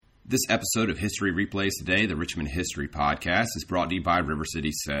This episode of History Replays Today, the Richmond History Podcast, is brought to you by River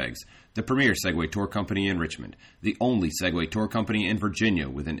City Segs, the premier Segway tour company in Richmond, the only Segway tour company in Virginia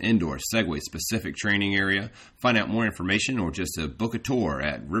with an indoor Segway-specific training area. Find out more information or just to book a tour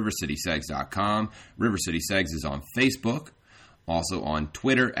at rivercitysegs.com. River City Segs is on Facebook, also on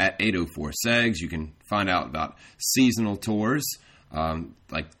Twitter at 804Segs. You can find out about seasonal tours,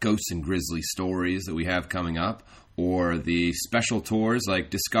 like Ghosts and Grizzly Stories that we have coming up, or the special tours like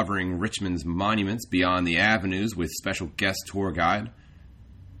Discovering Richmond's Monuments Beyond the Avenues with special guest tour guide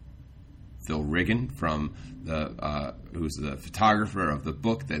Phil Riggin from who's the photographer of the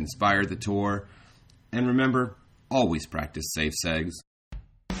book that inspired the tour. And remember, always practice safe segs.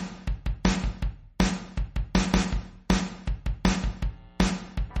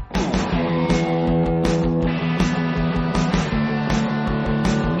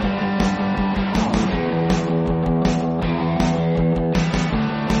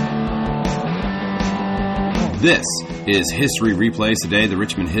 This is History Replays Today, the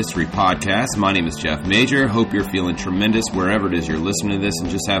Richmond History Podcast. My name is Jeff Major. Hope you're feeling tremendous wherever it is you're listening to this and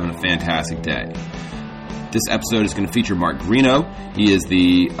just having a fantastic day. This episode is going to feature Mark Greeno. He is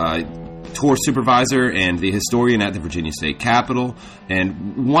the tour supervisor and the historian at the Virginia State Capitol.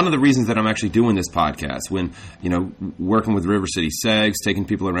 And one of the reasons that I'm actually doing this podcast, when, working with River City Segs, taking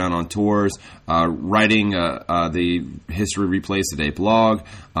people around on tours, writing the History Replays Today blog,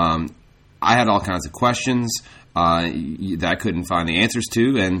 I had all kinds of questions that I couldn't find the answers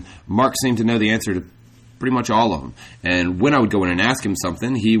to, and Mark seemed to know the answer to pretty much all of them. And when I would go in and ask him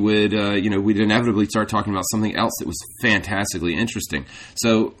something, he would, we'd inevitably start talking about something else that was fantastically interesting.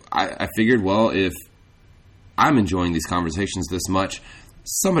 So I figured, well, if I'm enjoying these conversations this much,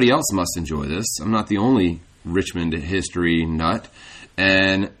 somebody else must enjoy this. I'm not the only Richmond history nut.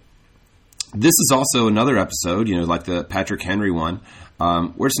 And this is also another episode, like the Patrick Henry one,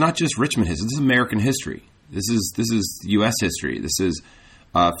 where it's not just Richmond history. This is American history. This is U.S. history. This is,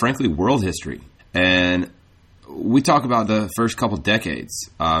 frankly, world history. And we talk about the first couple decades.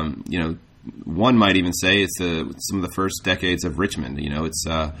 One might even say it's some of the first decades of Richmond. It's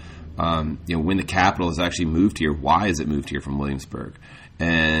when the capital is actually moved here. Why is it moved here from Williamsburg?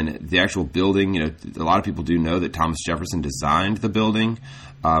 And the actual building. A lot of people do know that Thomas Jefferson designed the building.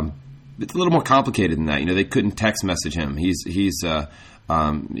 It's a little more complicated than that. They couldn't text message him. He's a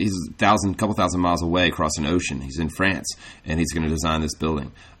couple thousand miles away across an ocean. He's in France, and he's going to design this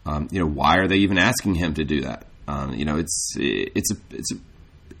building. Why are they even asking him to do that? It's an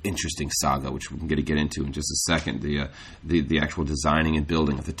interesting saga, which we're going to get into in just a second. The actual designing and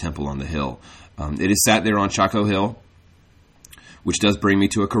building of the temple on the hill. It is sat there on Chaco Hill, which does bring me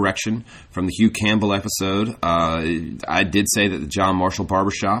to a correction from the Hugh Campbell episode. I did say that the John Marshall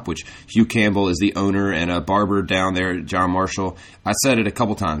Barbershop, which Hugh Campbell is the owner and a barber down there at John Marshall, I said it a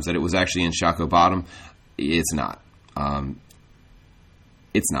couple times that it was actually in Chaco Bottom. It's not.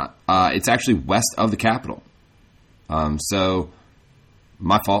 It's actually west of the Capitol. So,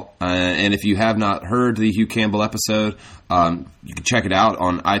 my fault. And if you have not heard the Hugh Campbell episode, you can check it out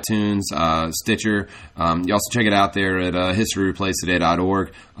on iTunes, Stitcher. You also check it out there at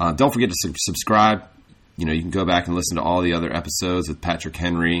historyreplaystoday.org. Don't forget to subscribe. You can go back and listen to all the other episodes with Patrick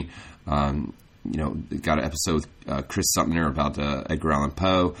Henry. Got an episode with Chris Sumner about Edgar Allan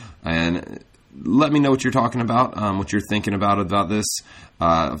Poe. And let me know what you're talking about, what you're thinking about this.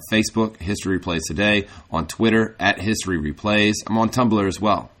 Facebook, History Replays Today. On Twitter, at History Replays. I'm on Tumblr as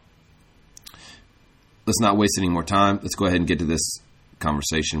well. Let's not waste any more time. Let's go ahead and get to this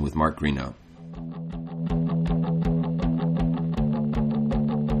conversation with Mark Greeno.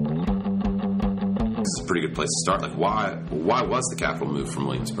 This is a pretty good place to start. Like, why was the capital moved from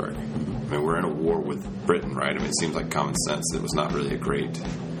Williamsburg? We're in a war with Britain, right? It seems like common sense. It was not really a great...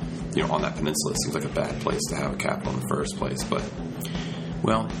 on that peninsula, it seems like a bad place to have a capital in the first place, but...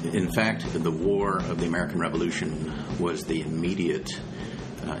 Well, in fact, the war of the American Revolution was the immediate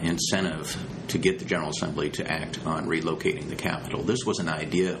incentive to get the General Assembly to act on relocating the capital. This was an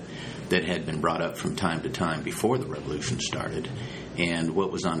idea that had been brought up from time to time before the Revolution started, and what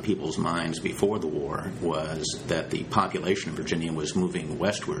was on people's minds before the war was that the population of Virginia was moving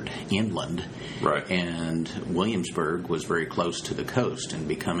westward, inland, right, and Williamsburg was very close to the coast and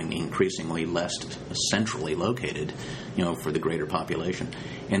becoming increasingly less centrally located, for the greater population.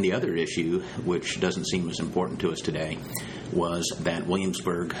 And the other issue, which doesn't seem as important to us today, was that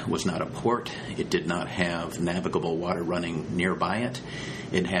Williamsburg was not a port. It did not have navigable water running nearby it.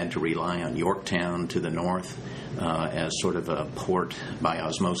 It had to rely on Yorktown to the north as sort of a port by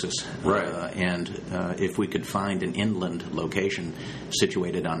osmosis. Right. And if we could find an inland location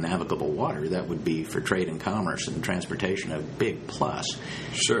situated on navigable water, that would be, for trade and commerce and transportation, a big plus.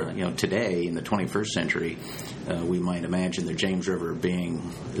 Sure. Today, in the 21st century, we might imagine the James River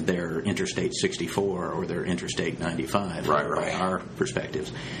being their Interstate 64 or their Interstate 95 by our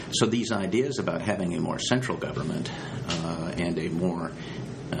perspectives. So these ideas about having a more central government and a more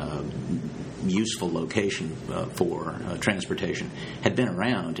useful location for transportation had been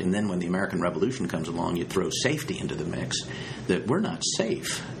around, and then when the American Revolution comes along, you throw safety into the mix, that we're not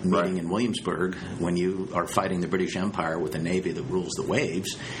safe meeting in Williamsburg when you are fighting the British Empire with a navy that rules the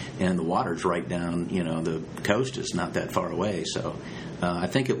waves, and the water's right down, the coast is not that far away. So I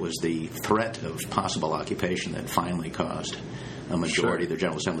think it was the threat of possible occupation that finally caused a majority of the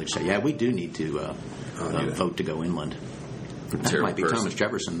General Assembly to say, yeah, we do need to vote to go inland. That might be Thomas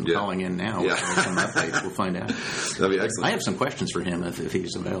Jefferson calling in now with some updates. We'll find out. That'd be excellent. I have some questions for him if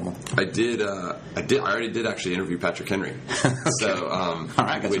he's available. I already did actually interview Patrick Henry. Okay. So, all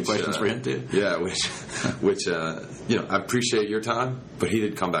right, I got some questions for him too. Yeah, which I appreciate your time, but he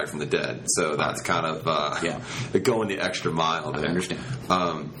did come back from the dead, so that's kind of going the extra mile there. I understand.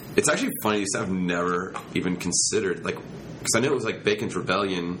 It's actually funny. You said I've never even considered, because I know it was like Bacon's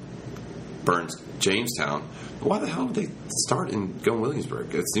Rebellion burns Jamestown. Why the hell would they start in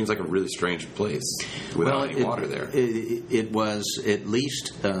Williamsburg? It seems like a really strange place without any water there. It was at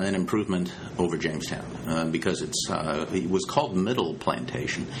least an improvement over Jamestown because it was called Middle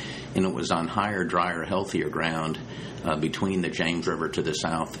Plantation, and it was on higher, drier, healthier ground between the James River to the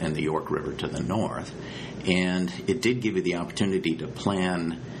south and the York River to the north. And it did give you the opportunity to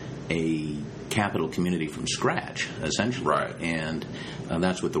plan a capital community from scratch, essentially. Right. And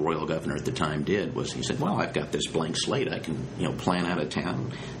that's what the royal governor at the time did. Was he said, well, I've got this blank slate. I can plan out a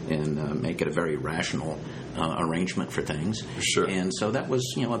town and make it a very rational arrangement for things. Sure. And so that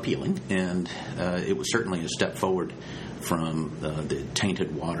was appealing, and it was certainly a step forward from the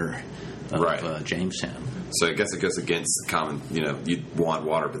tainted water of Jamestown. So I guess it goes against common, you want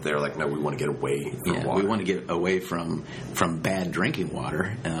water, but they're like, no, we want to get away from water. We want to get away from bad drinking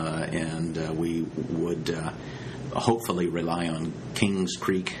water, and we would hopefully rely on Kings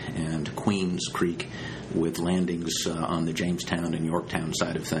Creek and Queens Creek with landings on the Jamestown and Yorktown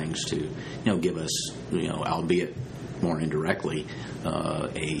side of things to, give us, albeit more indirectly,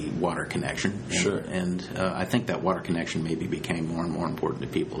 a water connection. Sure. And I think that water connection maybe became more and more important to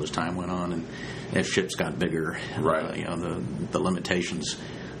people as time went on, and as ships got bigger, the limitations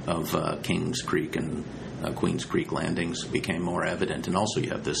of Kings Creek and Queens Creek landings became more evident. And also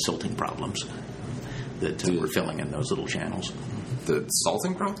you have the silting problems that were filling in those little channels. The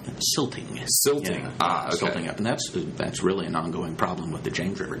salting problem? Silting. Silting. Yeah, okay. Silting up. And that's really an ongoing problem with the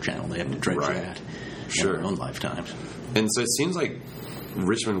James River Channel. They have to dredge that in their own lifetimes. And so it seems like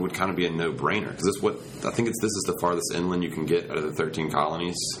Richmond would kind of be a no-brainer, because this is the farthest inland you can get out of the 13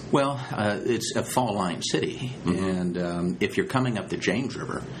 colonies. Well, it's a fall line city, and if you're coming up the James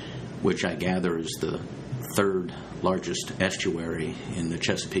River, which I gather is the third largest estuary in the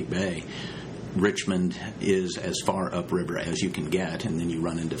Chesapeake Bay, Richmond is as far upriver as you can get, and then you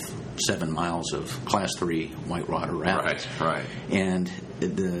run into 7 miles of Class 3 whitewater rapids. Right. And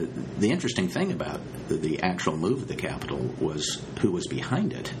the interesting thing about the actual move of the capital was who was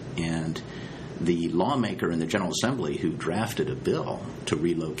behind it. And the lawmaker in the General Assembly who drafted a bill to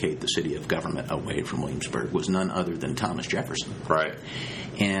relocate the city of government away from Williamsburg was none other than Thomas Jefferson. Right.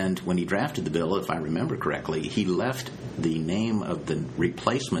 And when he drafted the bill, if I remember correctly, he left the name of the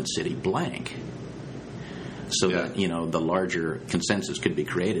replacement city blank, so that the larger consensus could be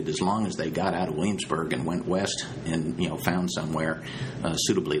created. As long as they got out of Williamsburg and went west and found somewhere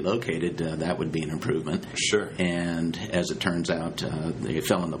suitably located, that would be an improvement. Sure. And as it turns out, they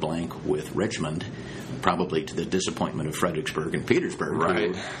fell in the blank with Richmond, probably to the disappointment of Fredericksburg and Petersburg,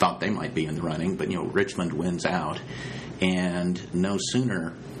 who thought they might be in the running. But Richmond wins out, and no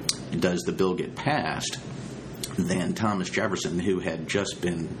sooner does the bill get passed than Thomas Jefferson, who had just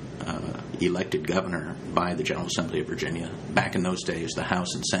been elected governor by the General Assembly of Virginia. Back in those days, the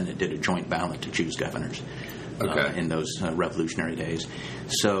House and Senate did a joint ballot to choose governors in those revolutionary days.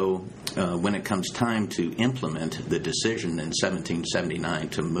 So when it comes time to implement the decision in 1779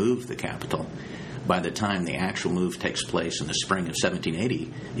 to move the capital, by the time the actual move takes place in the spring of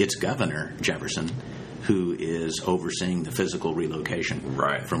 1780, it's Governor Jefferson who is overseeing the physical relocation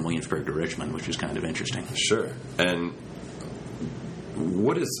from Williamsburg to Richmond, which is kind of interesting. Sure. And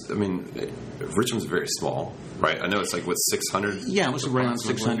Richmond's very small, right? I know it's like, 600? Yeah, it was around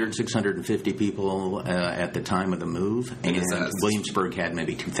 600, 650 people at the time of the move. And Williamsburg had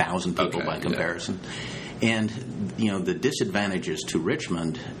maybe 2,000 people by comparison. Yeah. And, the disadvantages to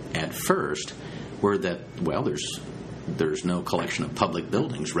Richmond at first were that, there's no collection of public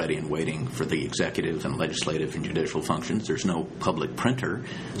buildings ready and waiting for the executive and legislative and judicial functions. There's no public printer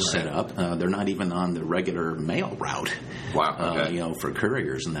set up. They're not even on the regular mail route. Wow. Okay. For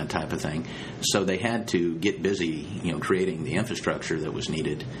couriers and that type of thing. So they had to get busy, creating the infrastructure that was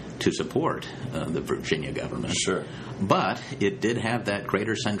needed to support the Virginia government. Sure. But it did have that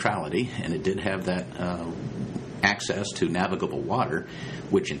greater centrality, and it did have that access to navigable water,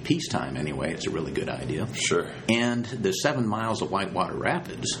 which in peacetime anyway is a really good idea. Sure. And the 7 miles of Whitewater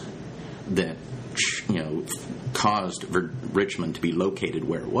Rapids that caused Richmond to be located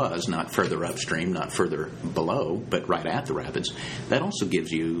where it was, not further upstream, not further below, but right at the rapids, that also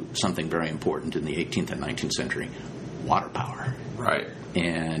gives you something very important in the 18th and 19th century: water power. Right.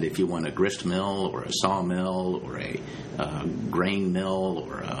 And if you want a grist mill or a sawmill or a grain mill,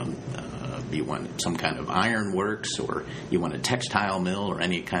 or you want some kind of iron works, or you want a textile mill, or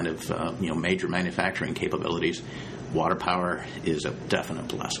any kind of major manufacturing capabilities, water power is a definite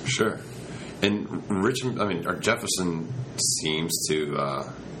plus. Sure. And Richmond, or Jefferson seems to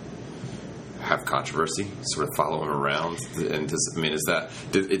have controversy sort of follow him around. And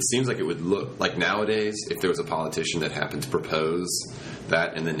it seems like it would look like nowadays, if there was a politician that happened to propose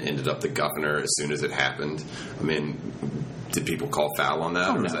that and then ended up the governor as soon as it happened, did people call foul on that?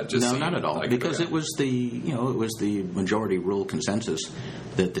 Oh, or no. Was that just not at all. Because it was the majority rule consensus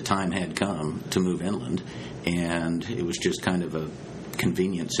that the time had come to move inland, and it was just kind of a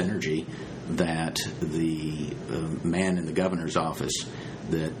convenient synergy that the man in the governor's office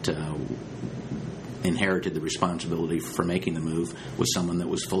that inherited the responsibility for making the move was someone that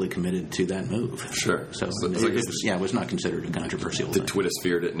was fully committed to that move. Sure. So it was not considered a controversial thing. The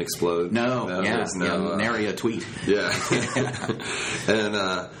Twittersphere didn't explode? Nary a tweet. Yeah. And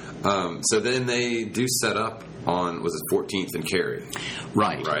so then they do set up on, was it 14th and Cary?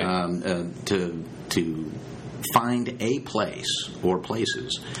 Right. To find a place or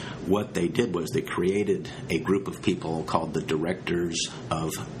places, what they did was they created a group of people called the Directors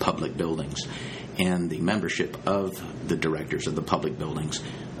of Public Buildings. And the membership of the Directors of the Public Buildings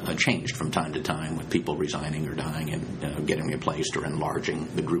changed from time to time, with people resigning or dying and getting replaced or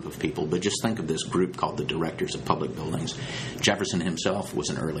enlarging the group of people. But just think of this group called the Directors of Public Buildings. Jefferson himself was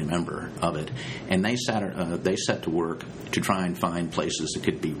an early member of it. And they set to work to try and find places that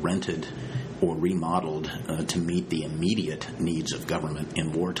could be rented or remodeled to meet the immediate needs of government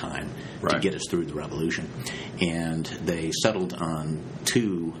in wartime to get us through the Revolution. And they settled on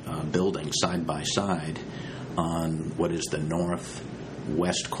 2 buildings side by side on what is the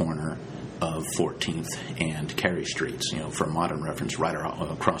northwest corner of 14th and Cary Streets, for a modern reference, right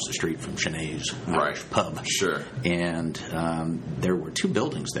across the street from Chenet's Irish Pub. Sure. And there were 2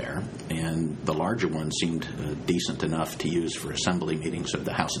 buildings there, and the larger one seemed decent enough to use for assembly meetings of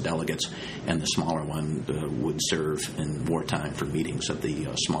the House of Delegates, and the smaller one would serve in wartime for meetings of the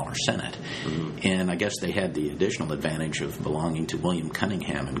smaller Senate. Mm-hmm. And I guess they had the additional advantage of belonging to William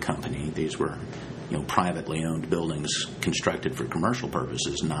Cunningham and Company. These were privately owned buildings constructed for commercial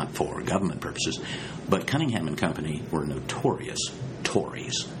purposes, not for government purposes. But Cunningham and Company were notorious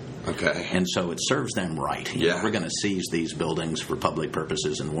Tories. Okay. And so it serves them right. We're going to seize these buildings for public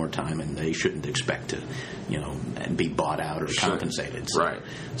purposes in wartime, and they shouldn't expect to, be bought out or compensated. So, right.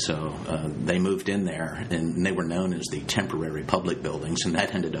 So they moved in there, and they were known as the temporary public buildings, and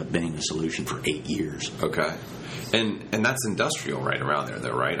that ended up being a solution for 8 years. Okay. And that's industrial right around there,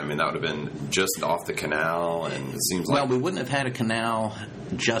 though, right? That would have been just off the canal, and it seems like... Well, we wouldn't have had a canal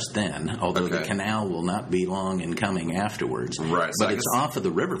just then, although the canal will not be long in coming afterwards. Right. So but it's off of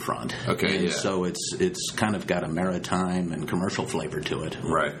the riverfront. Okay, and so it's kind of got a maritime and commercial flavor to it.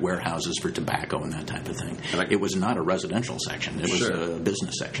 Right. Warehouses for tobacco and that type of thing. It was not a residential section. It was a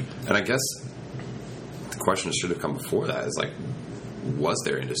business section. And I guess the question that should have come before that is, was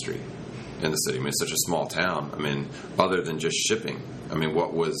there industry in the city? It's such a small town. Other than just shipping.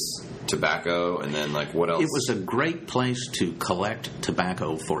 What was tobacco, and then what else? It was a great place to collect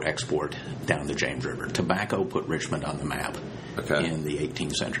tobacco for export down the James River. Tobacco put Richmond on the map in the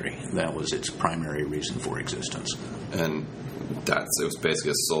 18th century. That was its primary reason for existence. And it was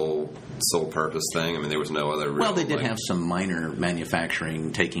basically a sole purpose thing. There was no other real... Well, they did have some minor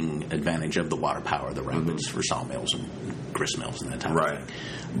manufacturing taking advantage of the water power of the rapids for sawmills and grist mills and that type of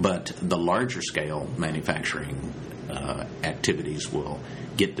thing. But the larger scale manufacturing activities will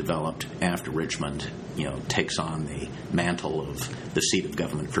get developed after Richmond, takes on the mantle of the seat of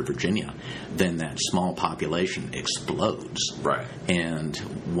government for Virginia, then that small population explodes. Right. And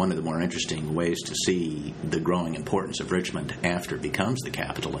one of the more interesting ways to see the growing importance of Richmond after it becomes the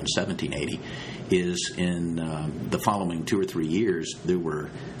capital in 1780 is in the following 2 or 3 years, there were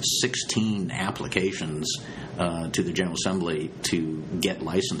 16 applications to the General Assembly to get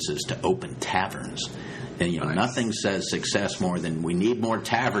licenses to open taverns. And Nice. Nothing says success more than we need more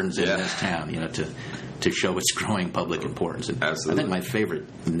taverns in this town, to show its growing public importance. And Absolutely. I think my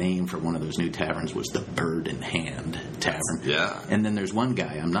favorite name for one of those new taverns was the Bird in Hand Tavern. Yeah. And then there's one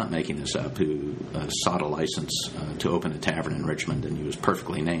guy, I'm not making this up, who sought a license to open a tavern in Richmond, and he was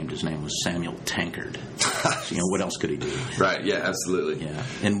perfectly named. His name was Samuel Tankard. So, what else could he do? Right. Yeah. Absolutely. Yeah.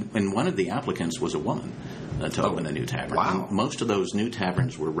 And one of the applicants was a woman to open a new tavern. Wow. And most of those new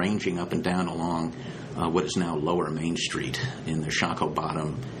taverns were ranging up and down along what is now Lower Main Street in the Shockoe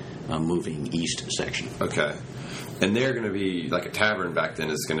Bottom moving east section. Okay. And they're going to be like a tavern back then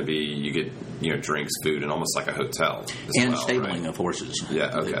is going to be you get drinks, food, and almost like a hotel And well, stabling right? of horses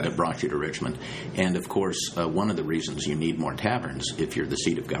that brought you to Richmond. And, of course, one of the reasons you need more taverns if you're the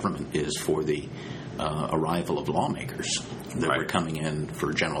seat of government is for the arrival of lawmakers that Right. were coming in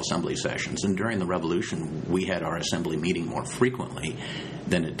for General Assembly sessions. And during the Revolution, we had our assembly meeting more frequently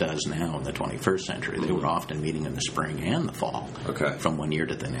than it does now in the 21st century. They were often meeting in the spring and the fall Okay. from one year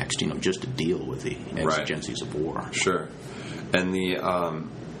to the next, just to deal with the exigencies of war. Sure. And the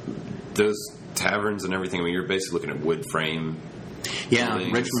those taverns and everything, I mean, you're basically looking at wood frame. Yeah,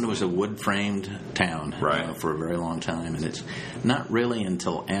 buildings. Richmond was a wood-framed town Right. for a very long time, and it's not really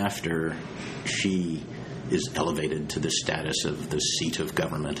until after she is elevated to the status of the seat of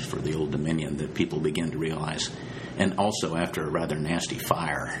government for the Old Dominion that people begin to realize, and also after a rather nasty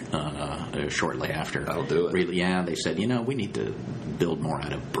fire shortly after. That'll do it. Really, they said, we need to build more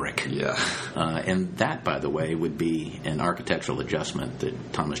out of brick. Yeah. And that, by the way, would be an architectural adjustment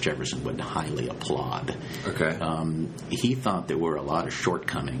that Thomas Jefferson would highly applaud. Okay. He thought there were a lot of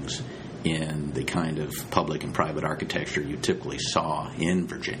shortcomings in the kind of public and private architecture you typically saw in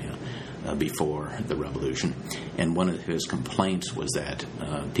Virginia before the Revolution. And one of his complaints was that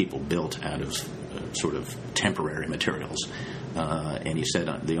people built out of sort of temporary materials. And he said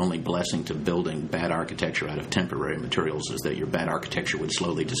the only blessing to building bad architecture out of temporary materials is that your bad architecture would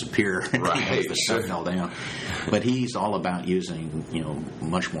slowly disappear Right, as the sun fell down. But he's all about using,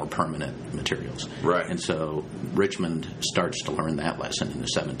 much more permanent materials. Right. And so Richmond starts to learn that lesson in the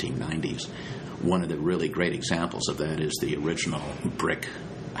 1790s. One of the really great examples of that is the original brick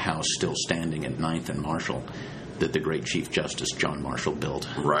house still standing at 9th and Marshall that the great Chief Justice John Marshall built.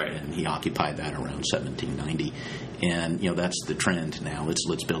 Right. And he occupied that around 1790. And, that's the trend now.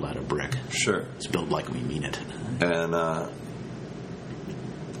 Let's build out of brick. Sure. Let's build like we mean it. And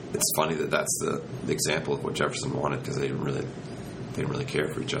it's funny that's the example of what Jefferson wanted because they didn't really care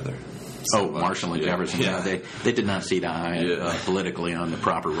for each other. So Marshall and Jefferson, Yeah. They did not see eye to eye Yeah. politically on the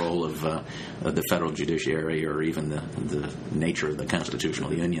proper role of the federal judiciary or even the nature of the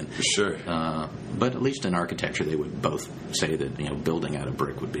constitutional union. Sure. But at least in architecture, they would both say that building out of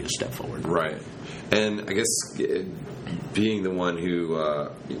brick would be a step forward. Right. And I guess being the one who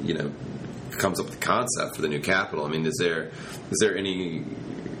comes up with the concept for the new capital, I mean, is there any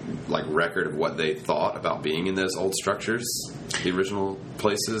record of what they thought about being in those old structures, the original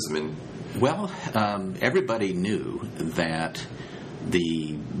places? I mean, well, everybody knew that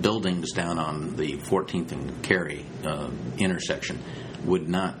the buildings down on the 14th and Cary intersection would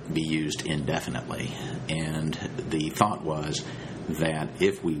not be used indefinitely. And the thought was that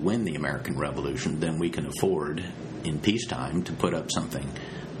if we win the American Revolution, then we can afford, in peacetime, to put up something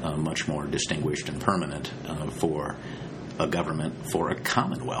much more distinguished and permanent for a government, for a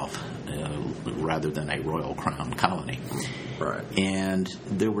commonwealth, rather than a royal crown colony. right. And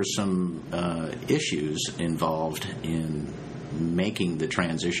there were some issues involved in making the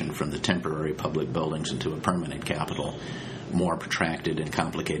transition from the temporary public buildings into a permanent capital more protracted and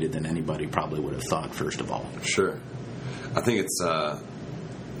complicated than anybody probably would have thought, first of all. Sure. I think it's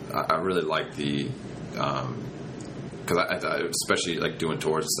I really like the because I especially like doing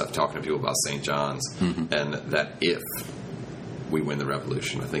tours and stuff, talking to people about St. John's, and that if we win the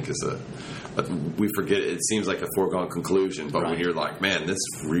revolution, I think is we forget it. It seems like a foregone conclusion, but when you're like, man, this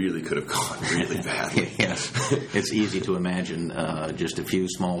really could have gone really badly. Yes, it's easy to imagine just a few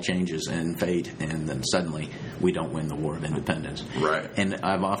small changes in fate, and then suddenly we don't win the War of Independence. Right. And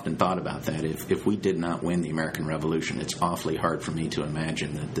I've often thought about that. If we did not win the American Revolution, it's awfully hard for me to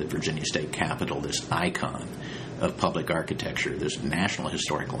imagine that the Virginia State Capitol, this icon of public architecture, this national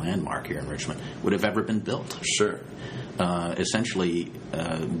historic landmark here in Richmond, would have ever been built. Sure. Essentially,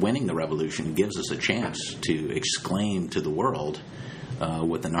 winning the revolution gives us a chance to exclaim to the world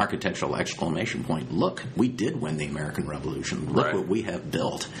with an architectural exclamation point, look, we did win the American Revolution. Look what we have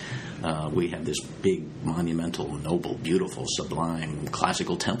built. We have this big, monumental, noble, beautiful, sublime,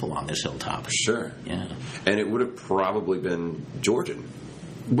 classical temple on this hilltop. Sure. Yeah. And it would have probably been Georgian.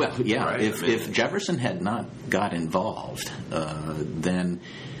 Well, yeah. Right? If Jefferson had not got involved, then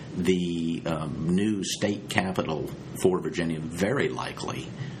the new state capital for Virginia very likely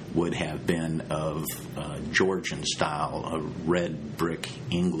would have been of Georgian style, a red brick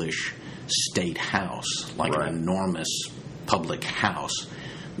English state house, like an enormous public house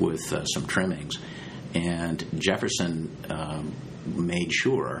with some trimmings. And Jefferson made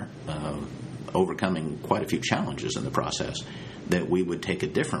sure, overcoming quite a few challenges in the process, that we would take a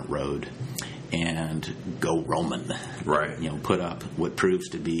different road and go Roman. Right. Put up what proves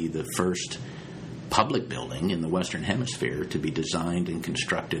to be the first public building in the Western Hemisphere to be designed and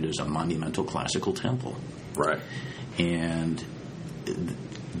constructed as a monumental classical temple. Right. And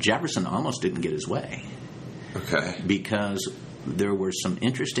Jefferson almost didn't get his way. Okay. Because there were some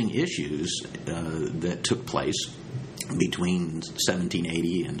interesting issues that took place between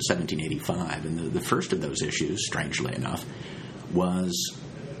 1780 and 1785. And the first of those issues, strangely enough, was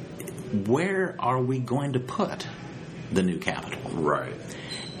where are we going to put the new capital? Right.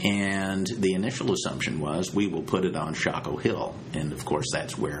 And the initial assumption was we will put it on Shockoe Hill. And, of course,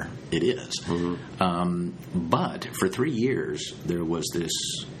 that's where it is. Mm-hmm. But for 3 years, there was this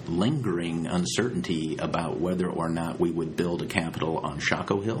lingering uncertainty about whether or not we would build a capital on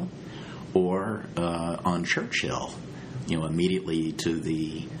Shockoe Hill or on Church Hill, immediately to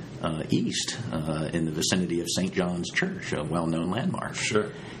the east in the vicinity of St. John's Church, a well-known landmark.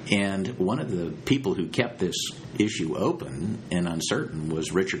 Sure. And one of the people who kept this issue open and uncertain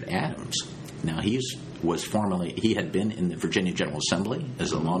was Richard Adams. Now, he had been in the Virginia General Assembly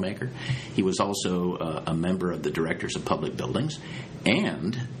as a lawmaker. He was also a member of the Directors of Public Buildings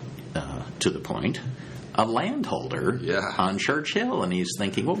and, to the point, a landholder on Church Hill. And he's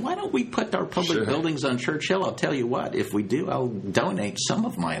thinking, well, why don't we put our public buildings on Church Hill? I'll tell you what, if we do, I'll donate some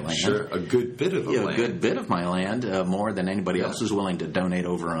of my land. Sure, a good bit of land. A good bit of my land, more than anybody else is willing to donate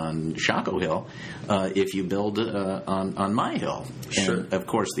over on Shockoe Hill, if you build on my hill. Sure. And, of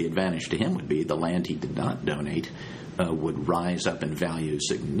course, the advantage to him would be the land he did not donate would rise up in value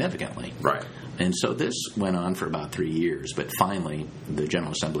significantly. Right. And so this went on for about 3 years, but finally the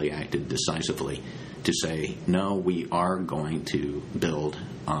General Assembly acted decisively to say, no, we are going to build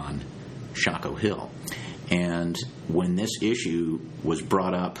on Shockoe Hill. And when this issue was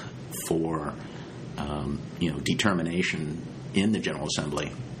brought up for determination in the General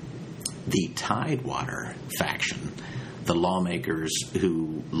Assembly, the Tidewater faction, the lawmakers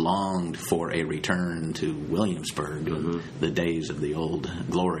who longed for a return to Williamsburg, the days of the old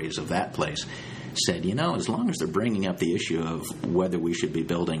glories of that place, said, as long as they're bringing up the issue of whether we should be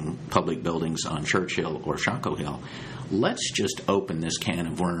building public buildings on Church Hill or Shockoe Hill, let's just open this can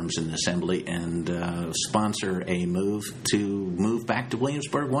of worms in the Assembly and sponsor a move back to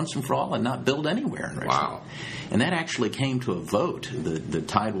Williamsburg once and for all and not build anywhere in Richmond. Wow. And that actually came to a vote. The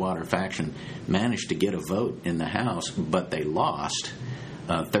Tidewater faction managed to get a vote in the House, but they lost.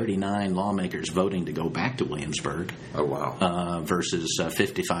 39 lawmakers voting to go back to Williamsburg. Oh, wow. Versus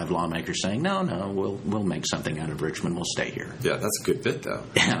 55 lawmakers saying, no, we'll make something out of Richmond. We'll stay here. Yeah, that's a good bit, though.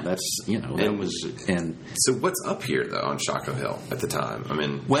 Yeah, that's, that was... And so what's up here, though, on Shockoe Hill at the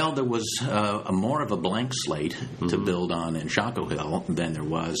time? Well, there was more of a blank slate to build on in Shockoe Hill than there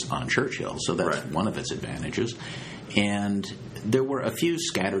was on Church Hill, so that's one of its advantages. And there were a few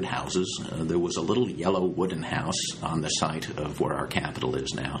scattered houses. There was a little yellow wooden house on the site of where our capital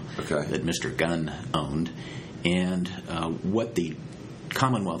is now that Mr. Gunn owned. And what the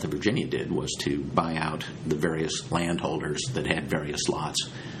Commonwealth of Virginia did was to buy out the various landholders that had various lots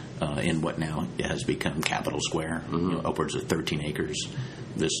in what now has become Capitol Square, upwards of 13 acres,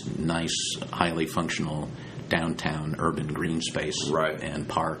 this nice, highly functional downtown urban green space and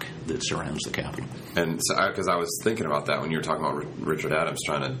park that surrounds the Capitol. And so, because I was thinking about that when you were talking about Richard Adams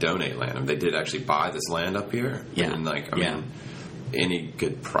trying to donate land. They did actually buy this land up here? Yeah. And any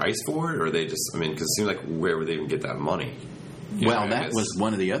good price for it? Or they just, because it seemed like where would they even get that money? That was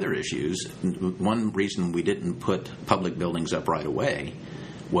one of the other issues. One reason we didn't put public buildings up right away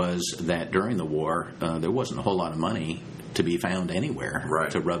was that during the war, there wasn't a whole lot of money to be found anywhere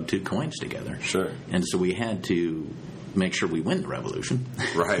to rub two coins together. Sure. And so we had to make sure we win the revolution.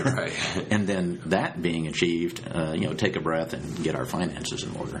 Right. And then that being achieved, take a breath and get our finances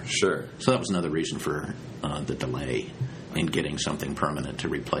in order. Sure. So that was another reason for the delay in getting something permanent to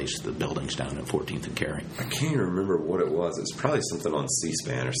replace the buildings down at 14th and Cary. I can't even remember what it was. It's probably something on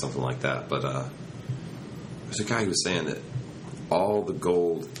C-SPAN or something like that. But there's a guy who was saying that all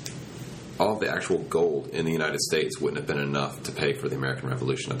the actual gold in the United States wouldn't have been enough to pay for the American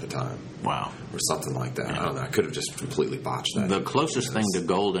Revolution at the time. Wow. Or something like that. Yeah. I don't know. I could have just completely botched that. The closest thing to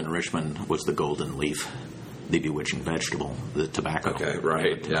gold in Richmond was the golden leaf, the bewitching vegetable, the tobacco,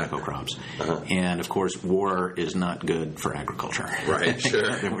 tobacco crops. Uh-huh. And, of course, war is not good for agriculture. Right,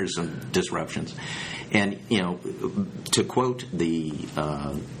 sure. There were some disruptions. And, to quote the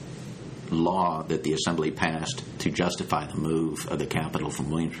law that the Assembly passed to justify the move of the capital from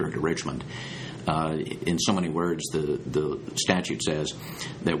Williamsburg to Richmond, in so many words, the statute says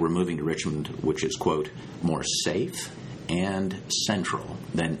that we're moving to Richmond, which is, quote, more safe and central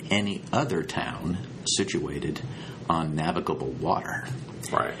than any other town situated on navigable water.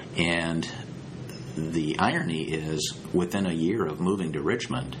 Right. And the irony is, within a year of moving to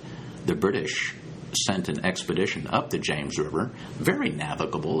Richmond, the British sent an expedition up the James River, very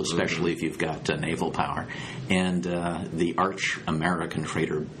navigable, especially if you've got naval power. And the arch-American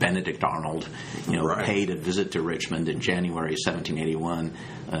trader Benedict Arnold, paid a visit to Richmond in January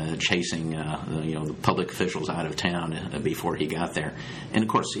 1781, chasing the public officials out of town before he got there. And of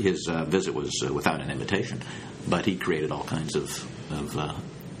course, his visit was without an invitation, but he created all kinds of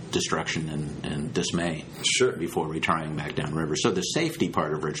destruction and dismay before retiring back downriver. So the safety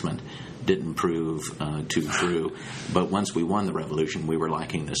part of Richmond didn't prove too true, but once we won the revolution, we were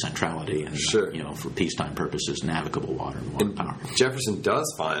lacking the centrality and for peacetime purposes, navigable water and water power. Jefferson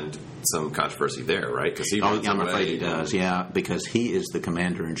does find some controversy there, right? Because I'm afraid he does, because he is the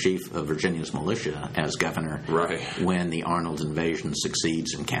commander-in-chief of Virginia's militia as governor when the Arnold invasion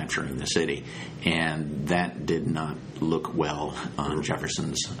succeeds in capturing the city, and that did not look well on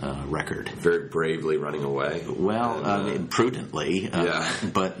Jefferson's record. Very bravely running away. Well, prudently,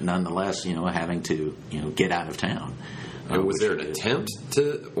 but nonetheless, having to get out of town. And was there an attempt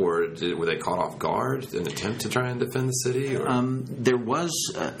to, or were they caught off guard? An attempt to try and defend the city? Or? There was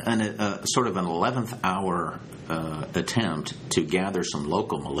sort of an 11th hour attempt to gather some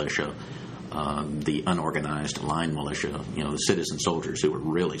local militia, the unorganized line militia, citizen soldiers who were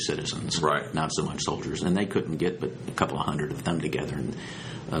really citizens, not so much soldiers, and they couldn't get but a couple of hundred of them together. And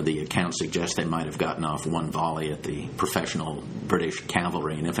the accounts suggest they might have gotten off one volley at the professional British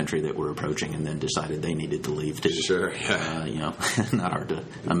cavalry and infantry that were approaching, and then decided they needed to leave too. Sure, not hard to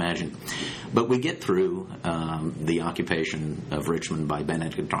imagine. But we get through the occupation of Richmond by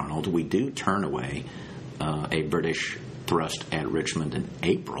Benedict Arnold. We do turn away a British thrust at Richmond in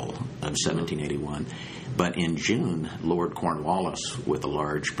April of 1781. But in June, Lord Cornwallis, with a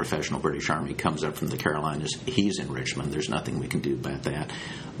large professional British army, comes up from the Carolinas. He's in Richmond. There's nothing we can do about that.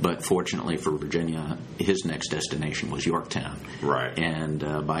 But fortunately for Virginia, his next destination was Yorktown. Right. And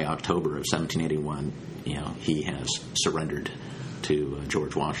by October of 1781, he has surrendered to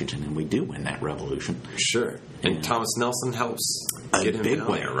George Washington, and we do win that revolution. Sure. And Thomas Nelson helps get him big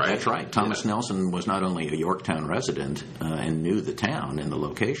down way, there, right? That's right. Thomas Nelson was not only a Yorktown resident and knew the town and the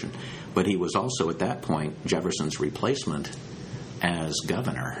location, but he was also at that point Jefferson's replacement as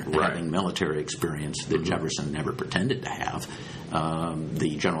governor, having military experience that Jefferson never pretended to have.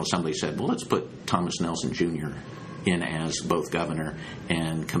 The General Assembly said, well, let's put Thomas Nelson Jr. in as both governor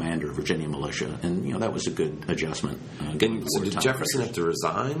and commander of Virginia militia, and that was a good adjustment. So did Jefferson have to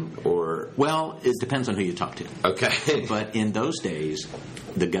resign, or? Well, it depends on who you talk to. Okay. But in those days,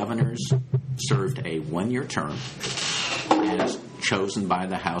 the governors served a 1-year term as chosen by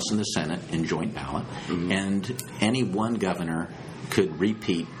the House and the Senate in joint ballot, and any one governor could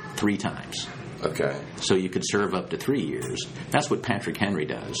repeat 3 times. Okay. So you could serve up to 3 years. That's what Patrick Henry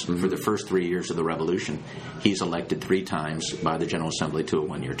does. For the first 3 years of the Revolution, he's elected 3 times by the General Assembly to a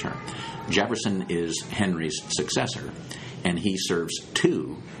 1-year term. Jefferson is Henry's successor, and he serves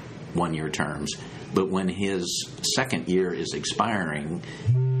 2 1-year terms. But when his second year is expiring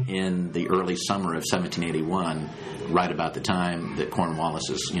in the early summer of 1781, right about the time that Cornwallis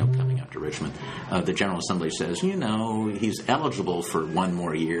is coming up to Richmond, the General Assembly says, he's eligible for 1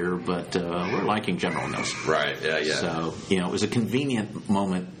 more year, but we're liking General Nelson. Right, yeah. So, it was a convenient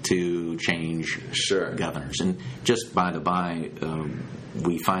moment to change governors. And just by the by,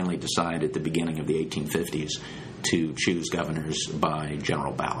 we finally decide at the beginning of the 1850s to choose governors by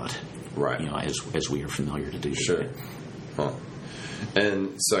general ballot. Right. As we are familiar to do today. Sure. Huh.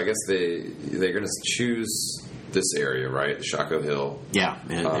 And so I guess they're going to choose this area, right? The Shaco Hill. Yeah,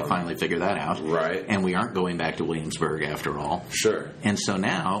 they finally figured that out. Right. And we aren't going back to Williamsburg after all. Sure. And so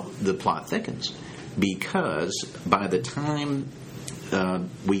now the plot thickens, because by the time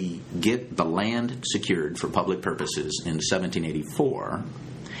we get the land secured for public purposes in 1784,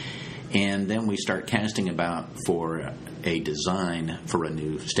 and then we start casting about for a design for a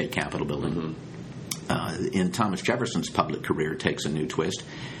new state capitol building. In Thomas Jefferson's public career takes a new twist.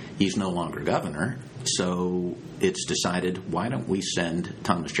 He's no longer governor, so it's decided, why don't we send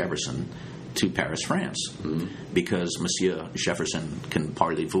Thomas Jefferson to Paris, France? Because Monsieur Jefferson can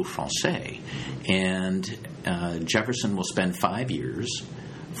parlez-vous français. And Jefferson will spend 5 years,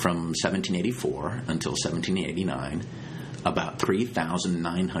 from 1784 until 1789, about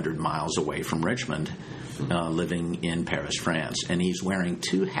 3,900 miles away from Richmond, living in Paris, France. And he's wearing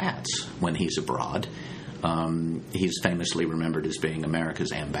two hats when he's abroad. He's famously remembered as being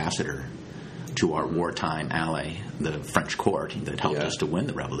America's ambassador to our wartime ally, the French court, that helped us to win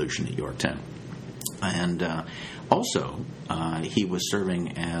the revolution at Yorktown. And also, he was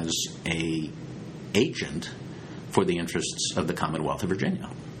serving as an agent for the interests of the Commonwealth of Virginia.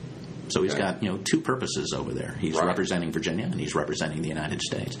 So he's got, two purposes over there. He's representing Virginia and he's representing the United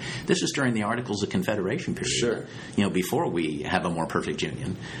States. This is during the Articles of Confederation period. Sure. Before we have a more perfect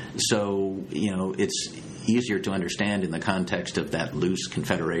union. So, it's easier to understand in the context of that loose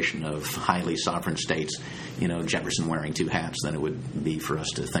confederation of highly sovereign states, Jefferson wearing two hats, than it would be for us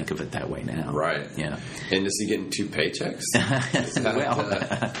to think of it that way now. Right. Yeah. And is he getting two paychecks? Well,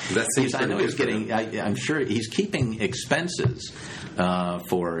 that seems I know he's getting. I'm sure he's keeping expenses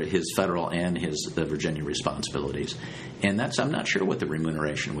for his federal and the Virginia responsibilities, and I'm not sure what the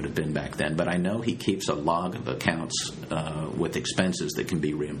remuneration would have been back then, but I know he keeps a log of accounts with expenses that can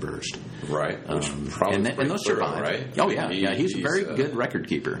be reimbursed. Right. Which probably and those survive. Right? Oh yeah, he's a very good record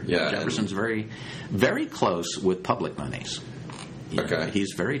keeper. Yeah, Jefferson's very, very close with public monies. Okay.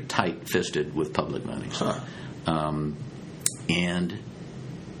 He's very tight-fisted with public monies. Huh. And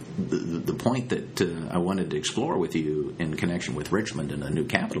the point that I wanted to explore with you in connection with Richmond and the new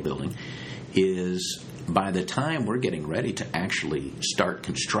Capitol building is, by the time we're getting ready to actually start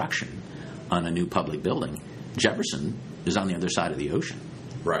construction on a new public building, Jefferson is on the other side of the ocean.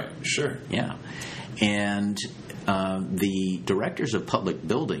 Right, sure. Yeah. And the directors of public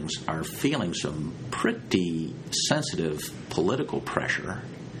buildings are feeling some pretty sensitive political pressure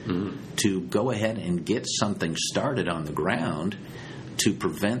to go ahead and get something started on the ground to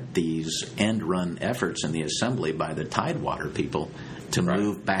prevent these end-run efforts in the assembly by the Tidewater people to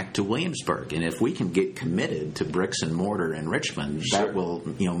move back to Williamsburg. And if we can get committed to bricks and mortar in Richmond, that will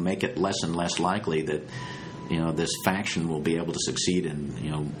make it less and less likely that this faction will be able to succeed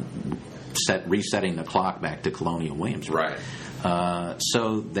in resetting the clock back to colonial Williamsburg. Right.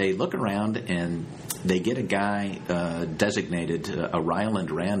 So they look around and they get a guy designated, Ryland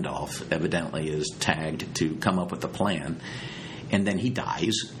Randolph, evidently is tagged to come up with a plan, and then he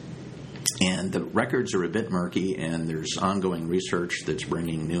dies. And the records are a bit murky, and there's ongoing research that's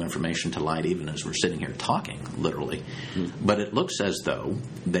bringing new information to light even as we're sitting here talking, literally. But it looks as though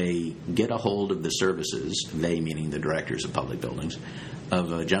they get a hold of the services, they meaning the directors of public buildings,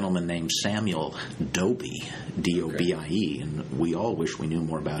 of a gentleman named Samuel Dobie, D-O-B-I-E, and we all wish we knew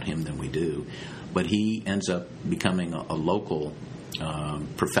more about him than we do. But he ends up becoming a local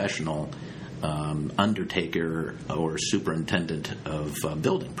professional undertaker or superintendent of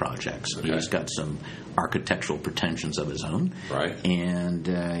building projects. Okay. He's got some architectural pretensions of his own, and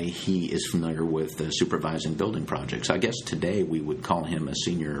he is familiar with supervising building projects. I guess today we would call him a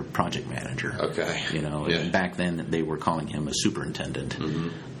senior project manager. Okay. And back then they were calling him a superintendent.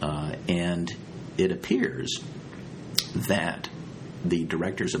 And it appears that the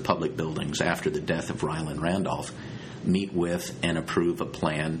directors of public buildings, after the death of Ryland Randolph, meet with and approve a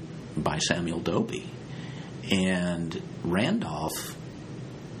plan by Samuel Dobie. And Randolph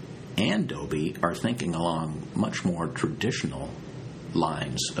and Dobie are thinking along much more traditional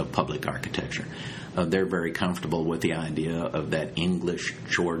lines of public architecture. They're very comfortable with the idea of that English,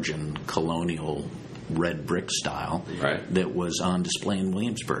 Georgian, colonial red brick style that was on display in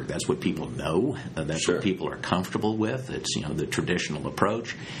Williamsburg. That's what people know. That's what people are comfortable with. It's the traditional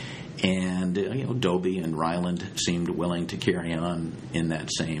approach. And Dobie and Ryland seemed willing to carry on in that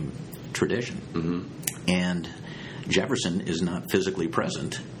same tradition. And Jefferson is not physically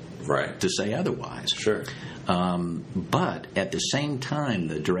present to say otherwise. But at the same time,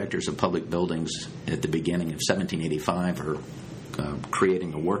 the directors of public buildings at the beginning of 1785 are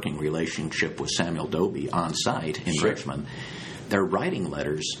creating a working relationship with Samuel Dobie on site in Richmond. They're writing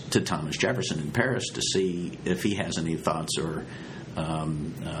letters to Thomas Jefferson in Paris to see if he has any thoughts or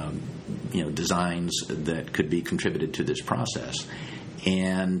designs that could be contributed to this process.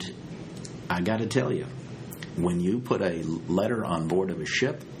 And I got to tell you, when you put a letter on board of a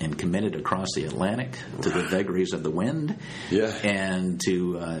ship and commit it across the Atlantic to the vagaries of the wind and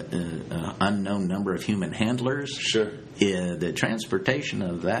to an unknown number of human handlers, the transportation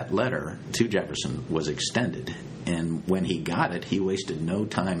of that letter to Jefferson was extended. And when he got it, he wasted no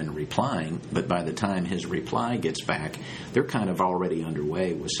time in replying, but by the time his reply gets back, they're kind of already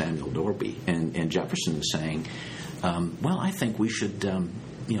underway with Samuel Dorby. And Jefferson is saying, I think we should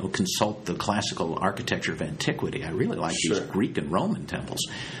consult the classical architecture of antiquity. I really like these Greek and Roman temples.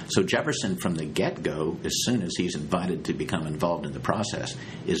 So Jefferson, from the get-go, as soon as he's invited to become involved in the process,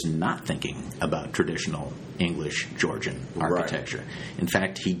 is not thinking about traditional English Georgian architecture. In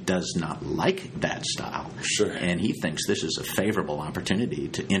fact, he does not like that style. And he thinks this is a favorable opportunity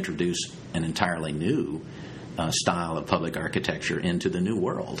to introduce an entirely new style of public architecture into the New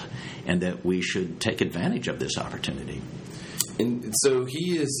World, and that we should take advantage of this opportunity. And so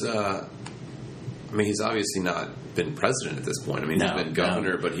he is, he's obviously not been president at this point. He's been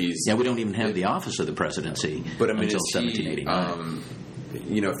governor, but he's... Yeah, we don't even have the office of the presidency until 1789.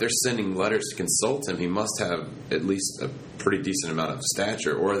 If they're sending letters to consult him, he must have at least a pretty decent amount of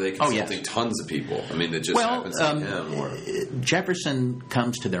stature, or are they consulting tons of people? It just happens to him? Or... Jefferson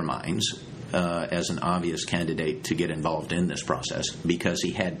comes to their minds as an obvious candidate to get involved in this process because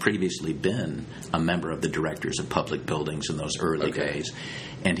he had previously been a member of the directors of public buildings in those early days,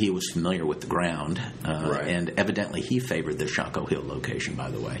 and he was familiar with the ground, and evidently he favored the Shockoe Hill location, by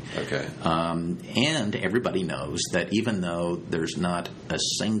the way. And everybody knows that even though there's not a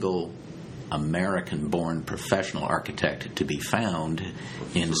single American-born professional architect to be found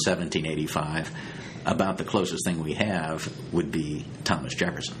in 1785, about the closest thing we have would be Thomas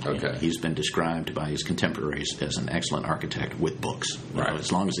Jefferson. He's been described by his contemporaries as an excellent architect with books,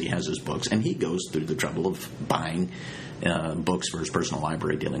 as long as he has his books. And he goes through the trouble of buying books for his personal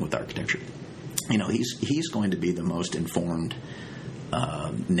library dealing with architecture. He's going to be the most informed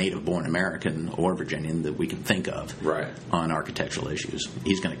native-born American or Virginian that we can think of on architectural issues.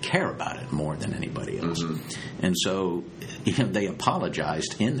 He's going to care about it more than anybody else. And so they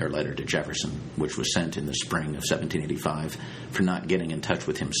apologized in their letter to Jefferson, which was sent in the spring of 1785, for not getting in touch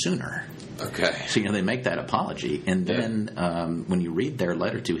with him sooner. So they make that apology, and then when you read their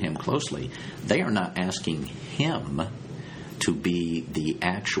letter to him closely, they are not asking him to be the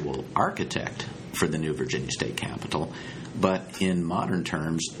actual architect for the new Virginia state capitol, but in modern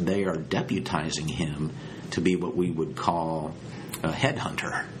terms, they are deputizing him to be what we would call a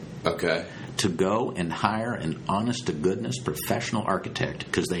headhunter. To go and hire an honest-to-goodness professional architect,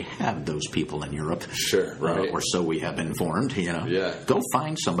 because they have those people in Europe, or so we have been informed. Go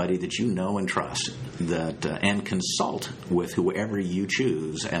find somebody that you know and trust, and consult with whoever you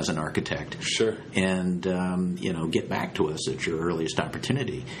choose as an architect. And get back to us at your earliest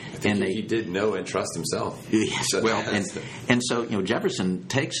opportunity. And he did know and trust himself. And so Jefferson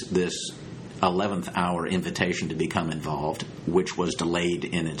takes this 11th hour invitation to become involved, which was delayed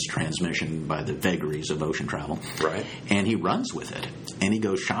in its transmission by the vagaries of ocean travel. And he runs with it. And he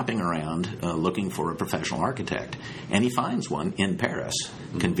goes shopping around looking for a professional architect. And he finds one in Paris,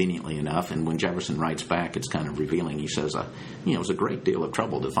 conveniently enough. And when Jefferson writes back, it's kind of revealing. He says, it was a great deal of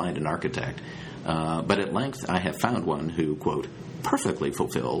trouble to find an architect. But at length I have found one who, quote, perfectly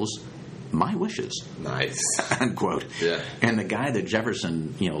fulfills my wishes. Unquote. And the guy that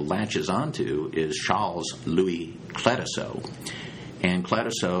Jefferson, latches onto is Charles Louis Cletussot. And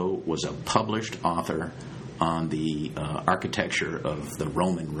Cletussot was a published author on the architecture of the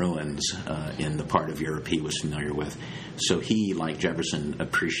Roman ruins in the part of Europe he was familiar with. So he, like Jefferson,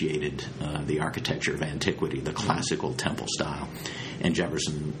 appreciated the architecture of antiquity, the classical temple style. And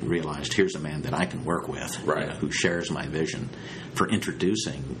Jefferson realized, here's a man that I can work with, who shares my vision for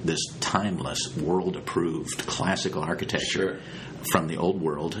introducing this timeless, world-approved classical architecture from the old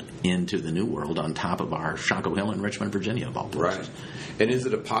world into the new world on top of our Shockoe Hill in Richmond, Virginia, of all places. And is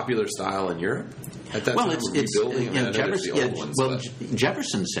it a popular style in Europe at that time?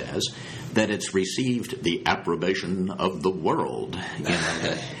 Jefferson says that it's received the approbation of the world.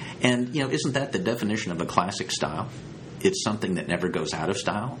 And isn't that the definition of a classic style? It's something that never goes out of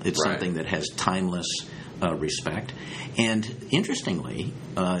style. It's something that has timeless respect. And interestingly,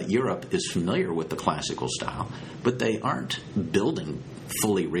 Europe is familiar with the classical style, but they aren't building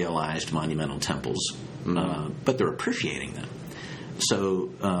fully realized monumental temples, but they're appreciating them.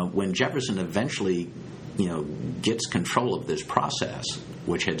 So when Jefferson eventually gets control of this process,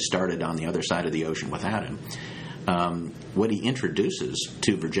 which had started on the other side of the ocean without him, what he introduces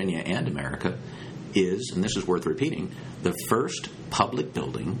to Virginia and America is, and this is worth repeating, the first public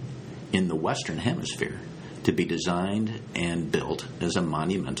building in the Western Hemisphere to be designed and built as a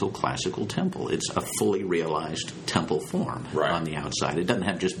monumental classical temple. It's a fully realized temple form on the outside. It doesn't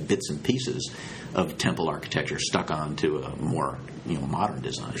have just bits and pieces of temple architecture stuck onto a more modern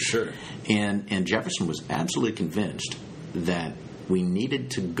design. Sure. And Jefferson was absolutely convinced that we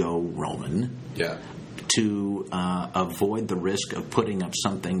needed to go Roman to avoid the risk of putting up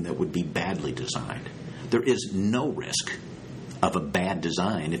something that would be badly designed. There is no risk of a bad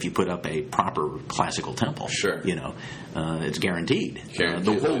design if you put up a proper classical temple. Sure. It's guaranteed.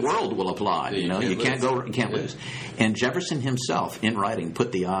 The whole world will applaud. You can't lose. And Jefferson himself, in writing,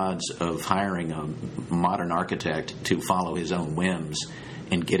 put the odds of hiring a modern architect to follow his own whims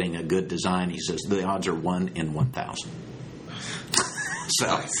and getting a good design, he says, the odds are 1 in 1,000. So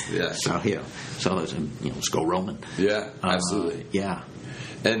let's go Roman. Yeah, absolutely.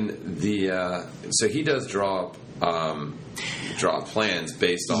 And so he does draw up plans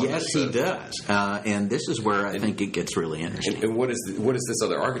based on. Yes, he does, and this is where I think it gets really interesting. And what does this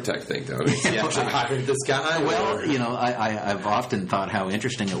other architect think, though? He actually hired this guy. Well, I've often thought how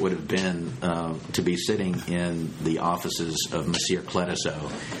interesting it would have been to be sitting in the offices of Monsieur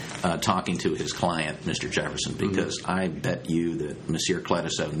Cletuceau, talking to his client, Mr. Jefferson, because I bet you that Monsieur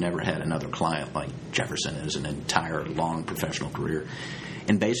Cletuceau never had another client like Jefferson in his entire long professional career.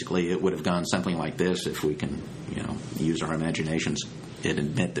 And basically, it would have gone something like this, if we can, use our imaginations and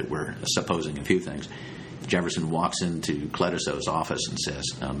admit that we're supposing a few things. Jefferson walks into Cletuceau's office and says,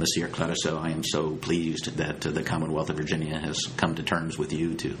 Monsieur Cletuceau, I am so pleased that the Commonwealth of Virginia has come to terms with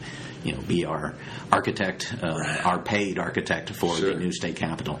you to, be our architect, our paid architect for the new state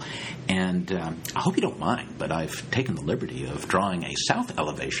capitol. And I hope you don't mind, but I've taken the liberty of drawing a south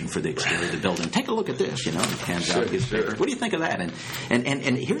elevation for the exterior of the building. Take a look at this, and hands out his paper. What do you think of that?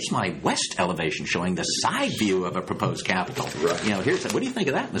 And here's my west elevation showing the side view of a proposed capitol. What do you think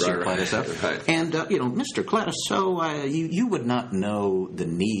of that, Monsieur Cletuceau? And, Mr. Cletuceau, you would not know the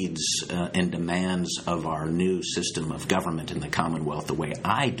needs and demands of our new system of government in the Commonwealth the way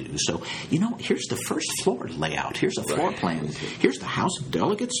I do. So, here's the first floor layout. Here's a floor plan. Here's the House of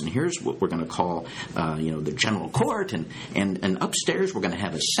Delegates, and here's what we're going to call, the General Court. And upstairs we're going to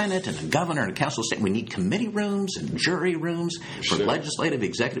have a Senate and a governor and a council of state. We need committee rooms and jury rooms for legislative,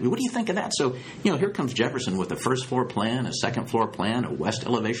 executive. What do you think of that? So, here comes Jefferson with a first floor plan, a second floor plan, a west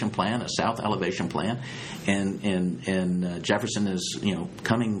elevation plan, a south elevation plan. And Jefferson is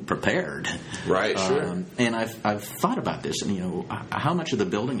coming prepared, right? Sure. And I've thought about this, and how much of the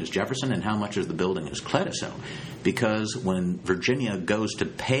building is Jefferson, and how much of the building is Cletuceau, because when Virginia goes to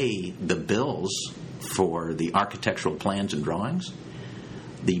pay the bills for the architectural plans and drawings,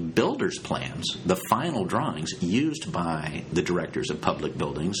 the builder's plans, the final drawings used by the directors of public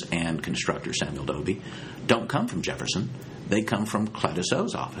buildings and constructor Samuel Dobie, don't come from Jefferson; they come from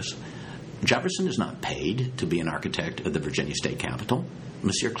Cletuceau's office. Jefferson is not paid to be an architect of the Virginia State Capitol.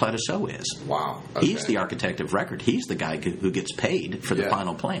 Monsieur Cletuceau is. Wow. Okay. He's the architect of record. He's the guy who gets paid for the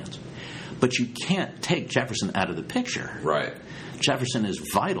final plans. But you can't take Jefferson out of the picture. Right. Jefferson is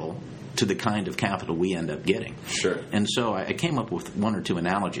vital to the kind of capital we end up getting. Sure. And so I came up with one or two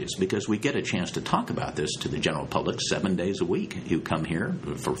analogies because we get a chance to talk about this to the general public 7 days a week who come here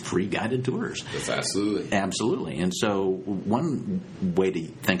for free guided tours. That's absolutely. Absolutely. And so one way to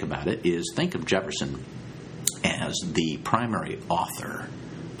think about it is think of Jefferson as the primary author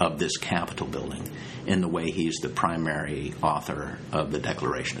of this Capitol building in the way he's the primary author of the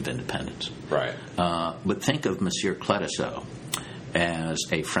Declaration of Independence. Right. But think of Monsieur Cletuceau as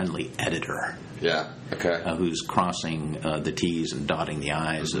a friendly editor. Yeah, okay. Who's crossing the T's and dotting the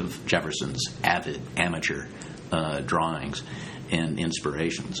I's of Jefferson's avid amateur drawings and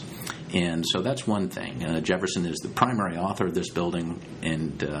inspirations. And so that's one thing. Jefferson is the primary author of this building,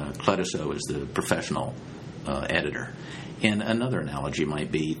 and Cletuceau is the professional editor. And another analogy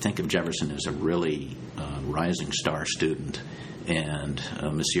might be, think of Jefferson as a really rising star student, and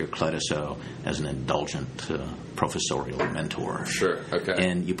Monsieur Cletuceau as an indulgent professorial mentor. Sure, okay.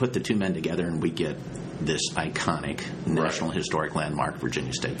 And you put the two men together and we get this iconic National Historic Landmark,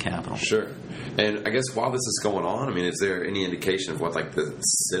 Virginia State Capitol. Sure. And I guess while this is going on, is there any indication of what, the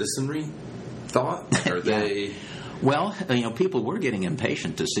citizenry thought? Are they... Well, people were getting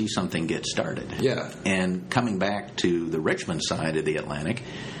impatient to see something get started. Yeah. And coming back to the Richmond side of the Atlantic,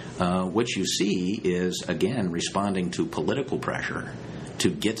 what you see is, again, responding to political pressure to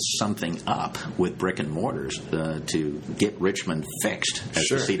get something up with brick and mortars, to get Richmond fixed as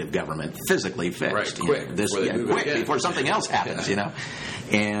the seat of government, physically fixed. Right, quick. Before something else happens,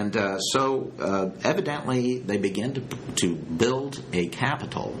 And so evidently they begin to build a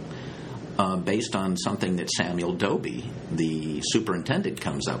capital based on something that Samuel Doby, the superintendent,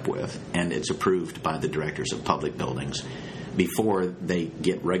 comes up with, and it's approved by the directors of public buildings before they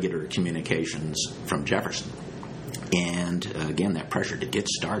get regular communications from Jefferson. And again, that pressure to get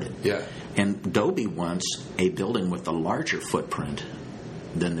started. Yeah. And Doby wants a building with a larger footprint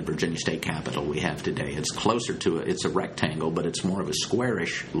than the Virginia State Capitol we have today. It's closer to it's a rectangle, but it's more of a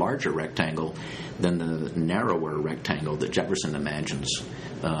squarish, larger rectangle than the narrower rectangle that Jefferson imagines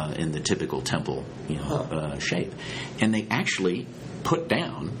in the typical temple, shape. And they actually put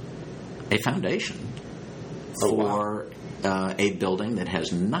down a foundation for a building that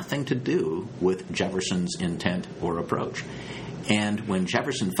has nothing to do with Jefferson's intent or approach. And when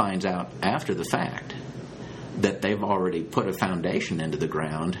Jefferson finds out after the fact that they've already put a foundation into the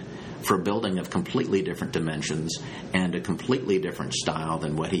ground for a building of completely different dimensions and a completely different style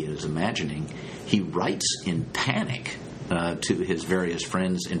than what he is imagining, he writes in panic to his various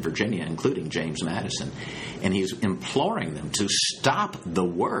friends in Virginia, including James Madison, and he's imploring them to stop the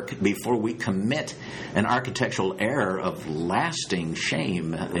work before we commit an architectural error of lasting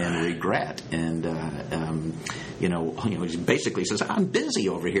shame and regret. And he basically says, "I'm busy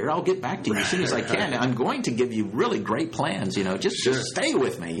over here. I'll get back to you as soon as I can. I'm going to give you really great plans. Just stay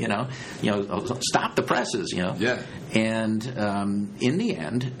with me. Stop the presses. Yeah. And in the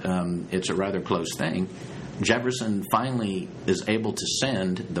end, it's a rather close thing. Jefferson finally is able to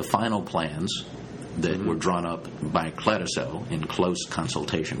send the final plans that were drawn up by Cletuso in close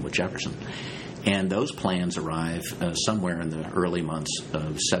consultation with Jefferson. And those plans arrive somewhere in the early months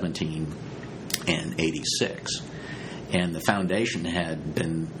of 1786. And the foundation had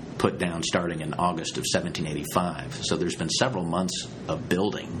been put down starting in August of 1785. So there's been several months of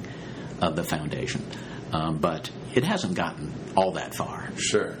building of the foundation. But it hasn't gotten all that far.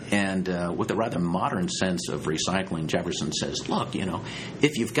 Sure. And with a rather modern sense of recycling, Jefferson says, look,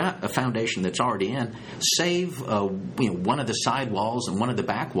 if you've got a foundation that's already in, save one of the side walls and one of the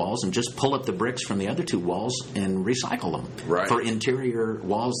back walls and just pull up the bricks from the other two walls and recycle them for interior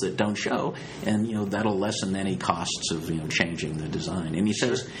walls that don't show. And, that'll lessen any costs of, changing the design. And he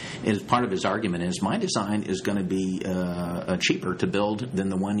says, as part of his argument is, my design is going to be cheaper to build than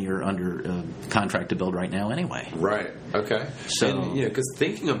the one you're under contract to build right now anyway. Right. Okay. So, because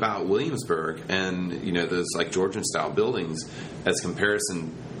thinking about Williamsburg and those like Georgian-style buildings as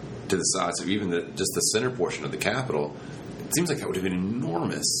comparison to the size of even just the center portion of the Capitol, it seems like that would have been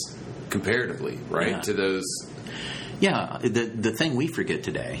enormous comparatively, right? Yeah. To those. Yeah, the thing we forget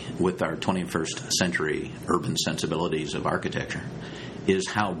today with our 21st century urban sensibilities of architecture is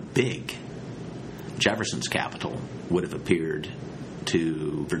how big Jefferson's Capitol would have appeared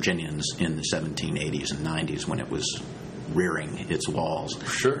to Virginians in the 1780s and 90s when it was rearing its walls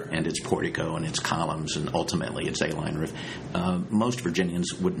and its portico and its columns and ultimately its A-line roof. Most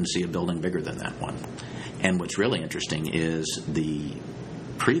Virginians wouldn't see a building bigger than that one. And what's really interesting is the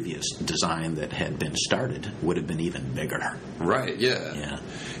previous design that had been started would have been even bigger. Right, yeah. Yeah.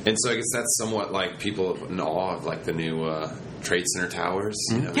 And so I guess that's somewhat like people in awe of like the new Trade Center towers.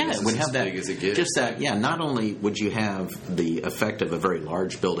 It would have that. Big as it gets. Just that, not only would you have the effect of a very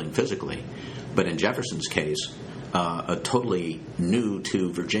large building physically, but in Jefferson's case, a totally new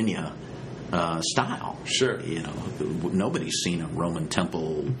to Virginia style. Sure. Nobody's seen a Roman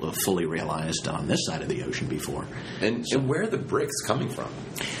temple fully realized on this side of the ocean before. And where are the bricks coming from?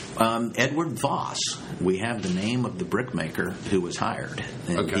 Edward Voss. We have the name of the brickmaker who was hired.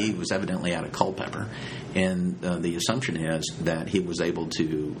 And he was evidently out of Culpeper. And the assumption is that he was able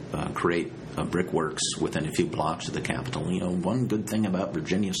to create brickworks within a few blocks of the Capitol. One good thing about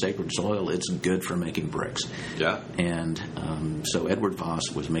Virginia sacred soil, it's good for making bricks. Yeah. And so Edward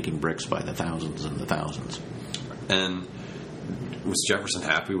Voss was making bricks by the thousands and the thousands. And was Jefferson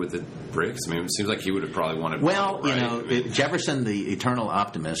happy with the bricks? I mean, it seems like he would have probably wanted more, right? Jefferson, the eternal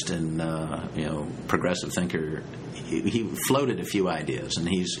optimist and progressive thinker, he floated a few ideas, and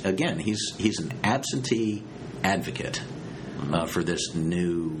he's an absentee advocate for this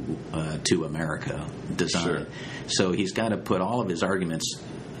new to America design. Sure. So he's got to put all of his arguments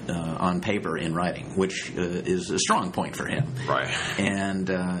on paper in writing, which is a strong point for him. Right. And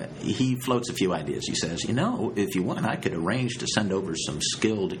he floats a few ideas. He says, if you want, I could arrange to send over some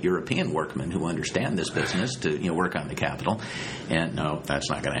skilled European workmen who understand this business to work on the Capitol. And no, that's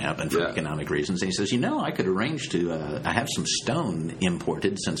not going to happen for economic reasons. And he says, I could arrange to I have some stone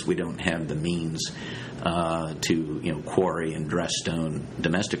imported since we don't have the means to quarry and dress stone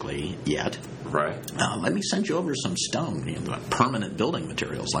domestically yet. Right. Let me send you over some stone, permanent building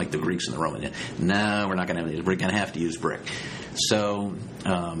materials like the Greeks and the Romans. No, we're not going to have these. We're going to have to use brick. So,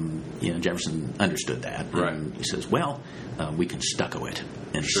 Jefferson understood that. Right. And he says, well, we can stucco it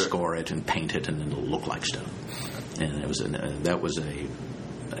and score it and paint it, and it'll look like stone. And that was a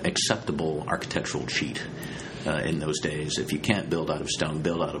acceptable architectural cheat in those days. If you can't build out of stone,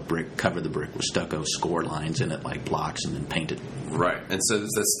 build out of brick, cover the brick with stucco, score lines in it like blocks, and then paint it. Right. And so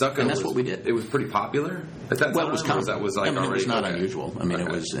the stucco, and that's what we did. It was pretty popular at that time? Well, it was common. That was like it was not unusual. I mean,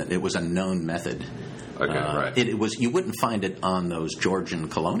 it was a known method. Okay, right. It was. You wouldn't find it on those Georgian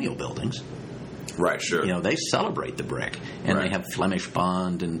colonial buildings. Right, sure. They celebrate the brick, and they have Flemish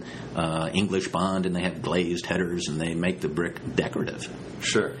bond and English bond, and they have glazed headers, and they make the brick decorative.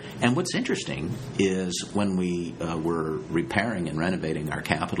 Sure. And what's interesting is when we were repairing and renovating our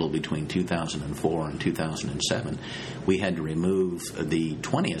Capitol between 2004 and 2007, we had to remove the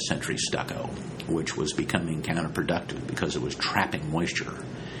 20th century stucco, which was becoming counterproductive because it was trapping moisture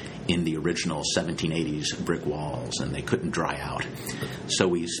in the original 1780s brick walls, and they couldn't dry out. So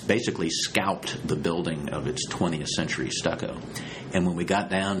we basically scalped the building of its 20th century stucco. And when we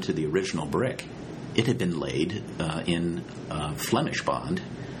got down to the original brick, it had been laid in Flemish bond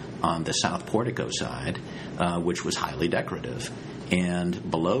on the south portico side, which was highly decorative.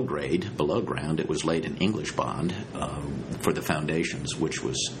 And below ground, it was laid in English bond for the foundations, which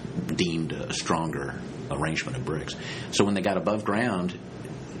was deemed a stronger arrangement of bricks. So when they got above ground,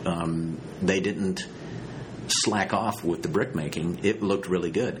 they didn't slack off with the brick making. It looked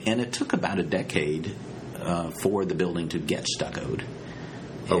really good. And it took about a decade for the building to get stuccoed.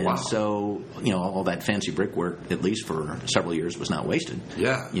 Oh, wow. So, all that fancy brickwork, at least for several years, was not wasted.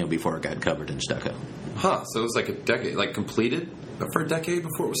 Yeah. Before it got covered in stucco. Huh. So it was like a decade, like completed for a decade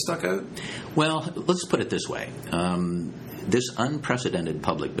before it was stuccoed? Well, let's put it this way. This unprecedented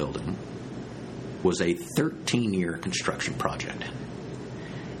public building was a 13-year construction project.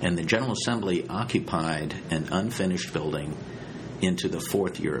 And the General Assembly occupied an unfinished building into the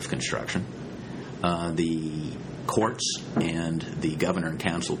fourth year of construction. The courts and the governor and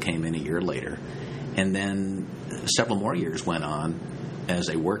council came in a year later. And then several more years went on as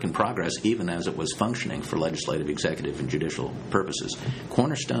a work in progress, even as it was functioning for legislative, executive, and judicial purposes.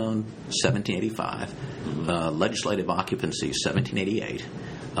 Cornerstone, 1785. Legislative occupancy, 1788.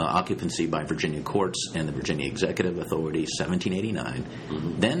 Occupancy by Virginia courts and the Virginia Executive Authority, 1789.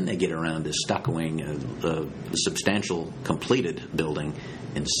 Mm-hmm. Then they get around to stuccoing a substantial completed building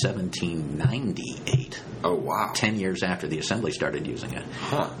in 1798. Oh, wow. 10 years after the Assembly started using it.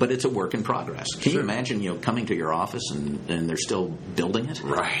 Huh. But it's a work in progress. Can you imagine, coming to your office and they're still building it?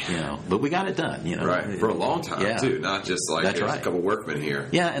 Right. But we got it done, Right. For a long time, too. Not just like That's there's a couple workmen here.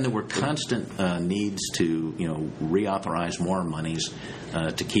 Yeah, and there were constant needs to, reauthorize more monies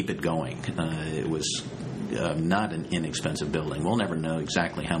to keep it going. It was not an inexpensive building. We'll never know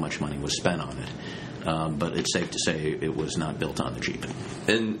exactly how much money was spent on it, but it's safe to say it was not built on the cheap.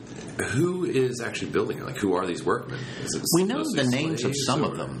 And who is actually building it? Like, who are these workmen? We know the names of some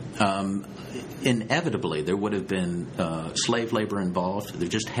of them. Inevitably, there would have been slave labor involved. There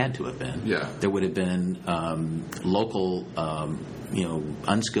just had to have been. Yeah. There would have been local,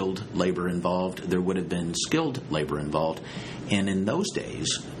 unskilled labor involved. There would have been skilled labor involved. And in those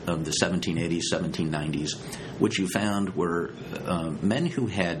days of the 1780s, 1790s, what you found were men who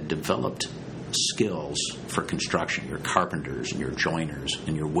had developed skills for construction, your carpenters and your joiners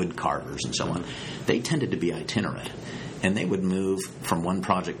and your wood carvers and so on. They tended to be itinerant. And they would move from one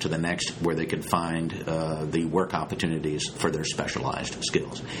project to the next where they could find the work opportunities for their specialized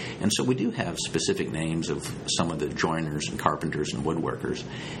skills. And so we do have specific names of some of the joiners and carpenters and woodworkers.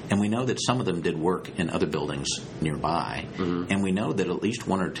 And we know that some of them did work in other buildings nearby. Mm-hmm. And we know that at least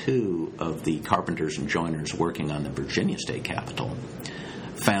one or two of the carpenters and joiners working on the Virginia State Capitol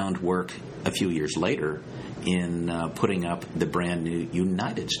found work a few years later in putting up the brand new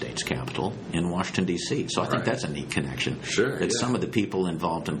United States Capitol in Washington, D.C. So I think that's a neat connection. Sure. That some of the people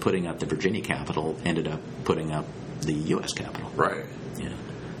involved in putting up the Virginia Capitol ended up putting up the U.S. Capitol. Right. Yeah.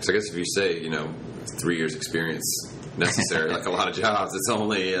 So I guess if you say, 3 years experience necessary, like a lot of jobs, it's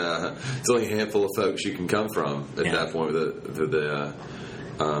only a handful of folks you can come from at that point with the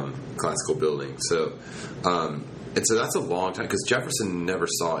classical building. So, and so that's a long time, because Jefferson never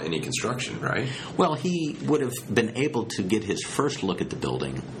saw any construction, right? Well, he would have been able to get his first look at the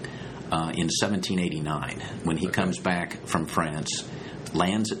building in 1789 when he comes back from France,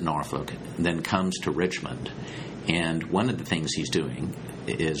 lands at Norfolk, then comes to Richmond. And one of the things he's doing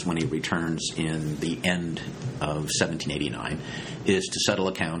is, when he returns in the end of 1789, is to settle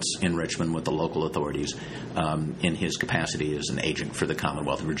accounts in Richmond with the local authorities in his capacity as an agent for the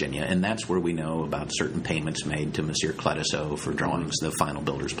Commonwealth of Virginia. And that's where we know about certain payments made to Monsieur Cledeseau for drawings, the final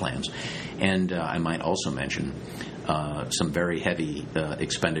builder's plans. And I might also mention some very heavy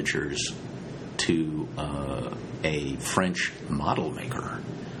expenditures to a French model maker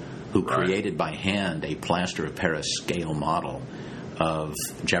who created by hand a plaster of Paris scale model of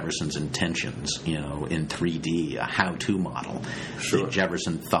Jefferson's intentions, in 3D, a how-to model that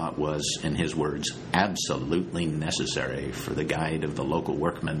Jefferson thought was, in his words, absolutely necessary for the guide of the local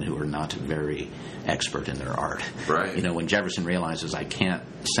workmen who are not very expert in their art. Right. When Jefferson realizes I can't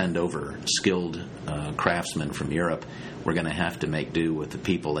send over skilled craftsmen from Europe, we're going to have to make do with the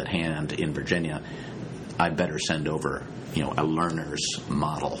people at hand in Virginia, I better send over a learner's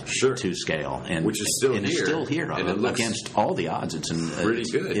model to scale, and which is still It's still here and it looks against all the odds. It's pretty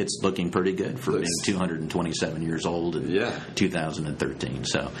good. It's looking pretty good for being 227 years old in 2013.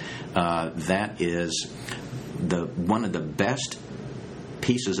 So that is one of the best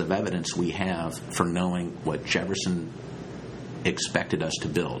pieces of evidence we have for knowing what Jefferson expected us to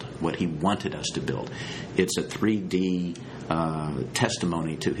build, what he wanted us to build. It's a 3D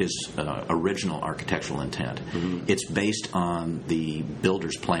testimony to his original architectural intent. Mm-hmm. It's based on the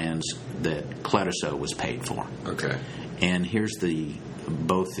builder's plans that Clearaceau was paid for. Okay. And here's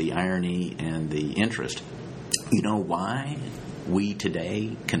both the irony and the interest. You know why we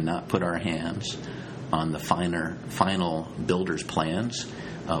today cannot put our hands on the final builder's plans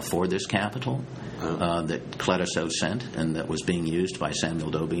for this Capitol that Clearaceau sent and that was being used by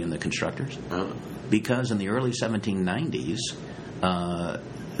Samuel Doby and the constructors? Because in the early 1790s,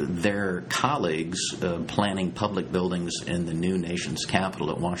 their colleagues planning public buildings in the new nation's capital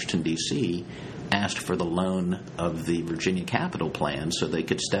at Washington, D.C., asked for the loan of the Virginia Capitol plans so they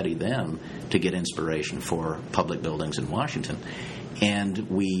could study them to get inspiration for public buildings in Washington. And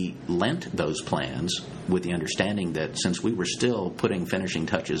we lent those plans with the understanding that since we were still putting finishing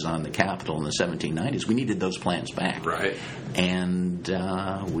touches on the Capitol in the 1790s, we needed those plans back. Right. And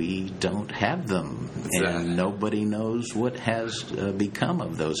we don't have them. And nobody knows what has become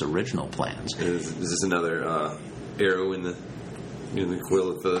of those original plans. Is this another arrow in the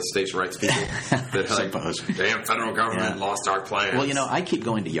quill of the states' rights people? I suppose. Damn federal government lost our plans. Well, I keep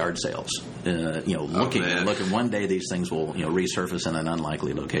going to yard sales, looking. One day these things will, resurface in an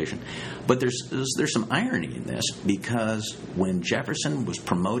unlikely location. But there's some irony in this, because when Jefferson was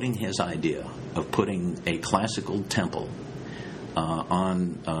promoting his idea of putting a classical temple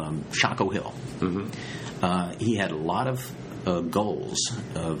on Shockoe Hill, he had a lot of goals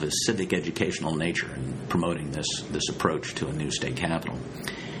of a civic educational nature in promoting this approach to a new state capital.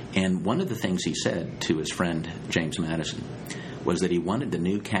 And one of the things he said to his friend James Madison was that he wanted the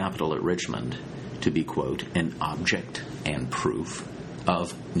new capital at Richmond to be, quote, an object and proof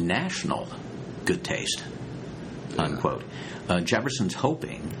of national good taste, unquote. Jefferson's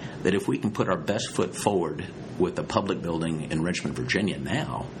hoping that if we can put our best foot forward with a public building in Richmond, Virginia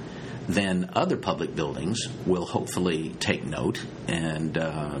now, then other public buildings will hopefully take note and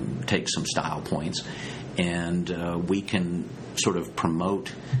take some style points, and we can sort of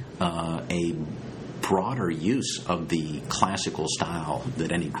promote a broader use of the classical style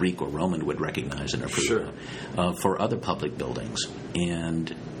that any Greek or Roman would recognize and approve of for other public buildings.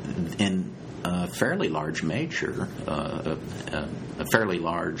 And in a fairly large measure,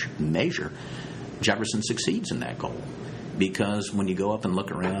 Jefferson succeeds in that goal. Because when you go up and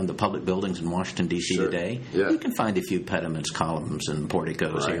look around the public buildings in Washington, D.C. today, you can find a few pediments, columns, and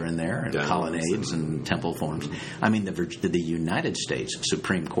porticos here and there, and colonnades and temple forms. I mean, the United States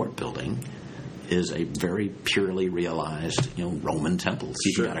Supreme Court building is a very purely realized, Roman temple.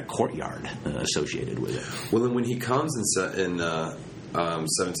 It's even got a courtyard associated with it. Well, then when he comes in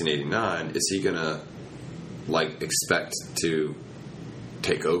 1789, is he going to, expect to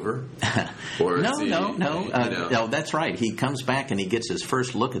take over? Or No, that's right. He comes back and he gets his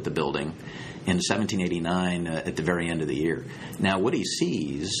first look at the building in 1789 at the very end of the year. Now, what he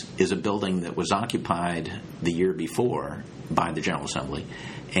sees is a building that was occupied the year before by the General Assembly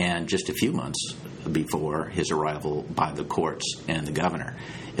and just a few months before his arrival by the courts and the governor.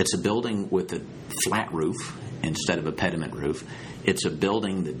 It's a building with a flat roof instead of a pediment roof. It's a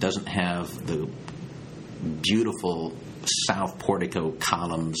building that doesn't have the beautiful south portico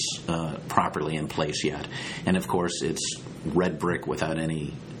columns properly in place yet. And, of course, it's red brick without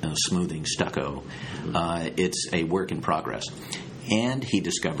any smoothing stucco. It's a work in progress. And he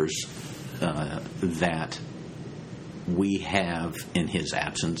discovers that we have, in his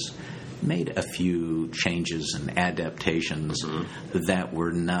absence, made a few changes and adaptations that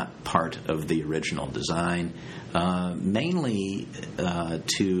were not part of the original design, mainly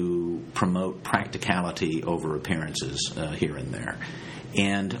to promote practicality over appearances here and there.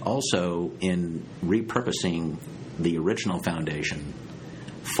 And also in repurposing the original foundation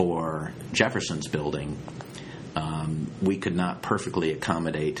for Jefferson's building, we could not perfectly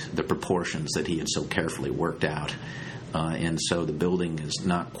accommodate the proportions that he had so carefully worked out. And so the building is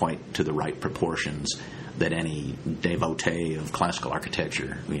not quite to the right proportions that any devotee of classical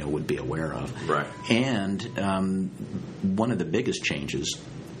architecture, would be aware of. Right. And one of the biggest changes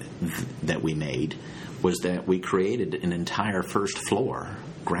that we made was that we created an entire first floor,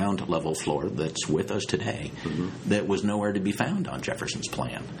 ground level floor, that's with us today, that was nowhere to be found on Jefferson's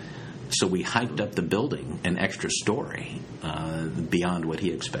plan. So we hiked up the building an extra story beyond what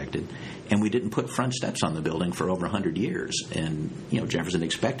he expected, and we didn't put front steps on the building for over 100 years. And Jefferson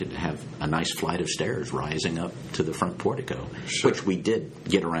expected to have a nice flight of stairs rising up to the front portico, which we did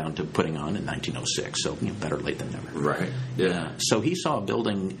get around to putting on in 1906. So better late than never. Right. Yeah. So he saw a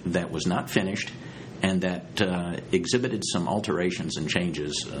building that was not finished and that exhibited some alterations and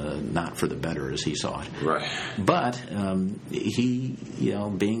changes, not for the better as he saw it. Right. But he,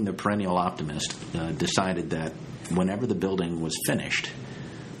 being the perennial optimist, decided that whenever the building was finished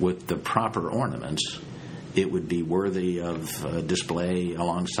with the proper ornaments, it would be worthy of display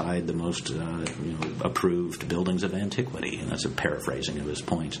alongside the most approved buildings of antiquity. And that's a paraphrasing of his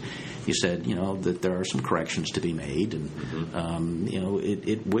points. He said, that there are some corrections to be made, and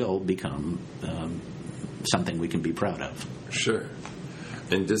it will become something we can be proud of. Sure.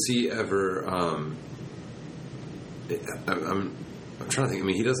 And does he ever? I'm trying to think. I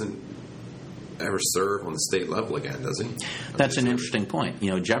mean, he doesn't ever serve on the state level again, does he? That's an interesting point.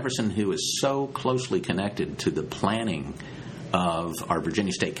 Jefferson, who is so closely connected to the planning of our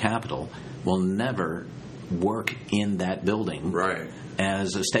Virginia State Capitol, will never work in that building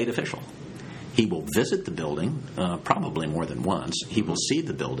as a state official. He will visit the building, probably more than once. He will see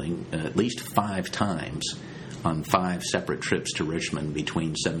the building at least 5 times on 5 separate trips to Richmond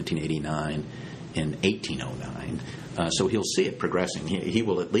between 1789 and 1809. So he'll see it progressing. He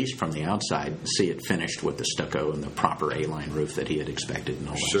will, at least from the outside, see it finished with the stucco and the proper A-line roof that he had expected and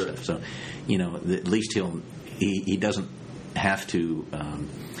all that stuff. So, at least he doesn't have to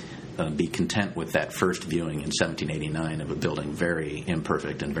be content with that first viewing in 1789 of a building very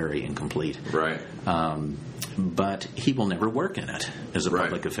imperfect and very incomplete. Right. But he will never work in it as a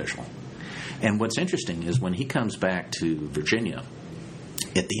public official. And what's interesting is when he comes back to Virginia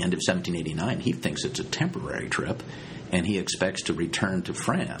at the end of 1789, he thinks it's a temporary trip, and he expects to return to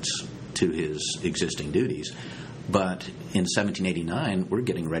France to his existing duties. But in 1789, we're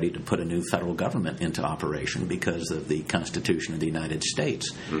getting ready to put a new federal government into operation because of the Constitution of the United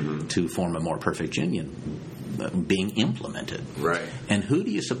States to form a more perfect union being implemented. Right. And who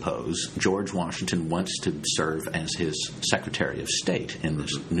do you suppose George Washington wants to serve as his Secretary of State in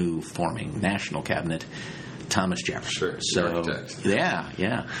this new forming national cabinet? Thomas Jefferson. Sure.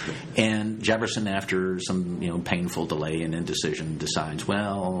 Yeah. And Jefferson, after some painful delay and indecision, decides,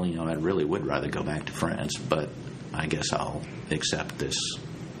 I really would rather go back to France, but I guess I'll accept this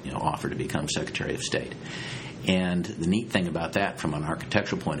offer to become Secretary of State. And the neat thing about that, from an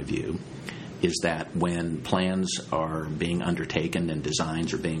architectural point of view, is that when plans are being undertaken and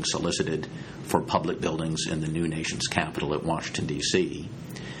designs are being solicited for public buildings in the new nation's capital at Washington, D.C.,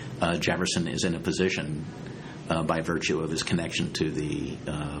 Jefferson is in a position, by virtue of his connection to the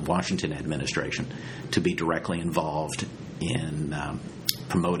Washington administration, to be directly involved in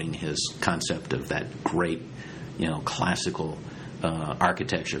promoting his concept of that great, classical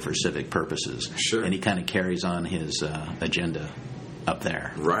architecture for civic purposes. Sure. And he kind of carries on his agenda up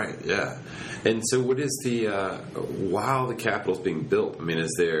there. Right, yeah. And so what is while the Capitol's being built, I'm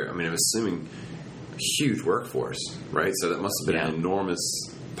assuming huge workforce, right? So that must have been an enormous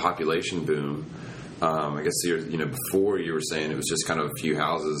population boom. I guess before you were saying it was just kind of a few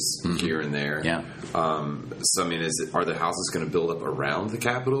houses here and there. Yeah. So are the houses going to build up around the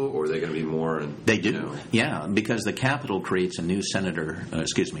Capitol, or are they going to be more? They do. Yeah, because the Capitol creates a new center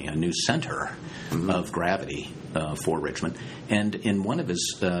of gravity for Richmond. And in one of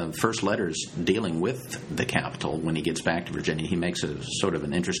his first letters dealing with the Capitol, when he gets back to Virginia, he makes a sort of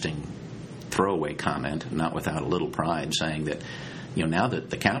an interesting throwaway comment, not without a little pride, saying that now that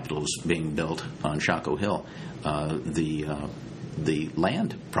the Capitol is being built on Shockoe Hill, the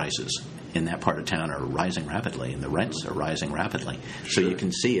land prices in that part of town are rising rapidly, and the rents are rising rapidly. So you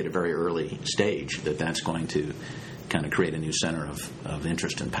can see at a very early stage that that's going to kind of create a new center of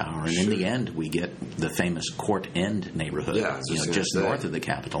interest and power. And in the end, we get the famous Court End neighborhood, just north of the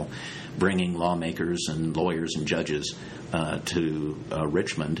Capitol, bringing lawmakers and lawyers and judges to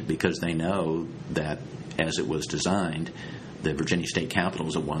Richmond, because they know that as it was designed, the Virginia State Capitol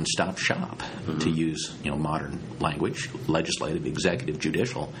is a one-stop shop, to use modern language. Legislative, executive,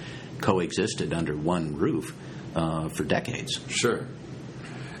 judicial coexisted under one roof for decades. Sure.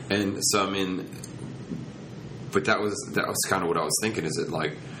 And so But that was kind of what I was thinking. Is it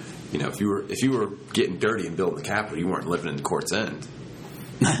like, if you were getting dirty and building the Capitol, you weren't living in the Court's End,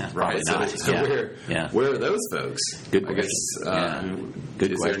 right? So where are those folks? Good question. I guess,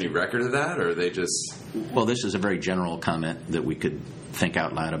 Good is question. there any record of that, or are they just? Well, this is a very general comment that we could think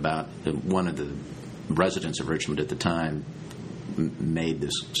out loud about. One of the residents of Richmond at the time made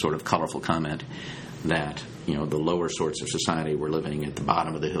this sort of colorful comment that the lower sorts of society were living at the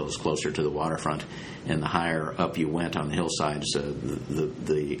bottom of the hills, closer to the waterfront, and the higher up you went on the hillsides,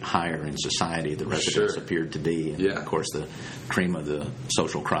 the higher in society the residents appeared to be. And of course, the cream of the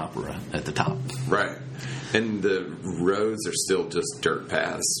social crop were at the top. Right. And the roads are still just dirt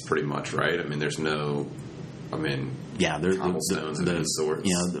paths, pretty much, right? I mean, there's no, there's cobblestones of any sorts.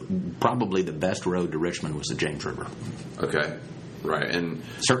 Probably the best road to Richmond was the James River. Okay. Right. And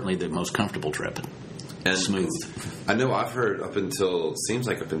certainly the most comfortable trip. And smooth. I know I've heard up until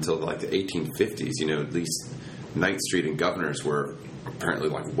like the 1850s, at least 9th Street and Governors were apparently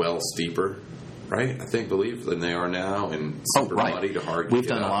like well steeper, right? believe than they are now, and super muddy to hard. We've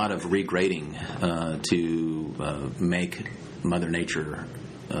done a lot of regrading to make Mother Nature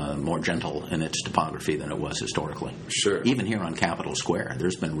more gentle in its topography than it was historically. Sure. Even here on Capitol Square,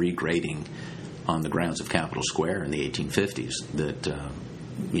 there's been regrading on the grounds of Capitol Square in the 1850s that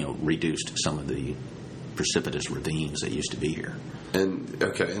reduced some of the precipitous ravines that used to be here. And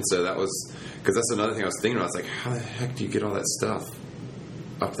so that was because that's another thing I was thinking about. It's like, how the heck do you get all that stuff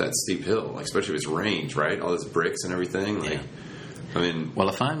up that steep hill? Like, especially if it's range, right? All those bricks and everything. Like, well,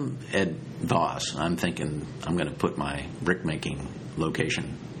 if I'm Ed Voss, I'm thinking I'm going to put my brick-making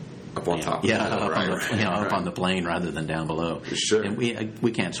location up on top. Up on the plain rather than down below. Sure. And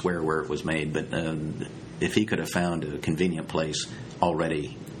we can't swear where it was made, but if he could have found a convenient place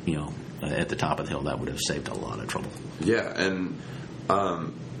already, at the top of the hill, that would have saved a lot of trouble. Yeah, and I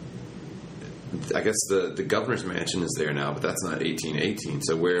guess the governor's mansion is there now, but that's not 1818.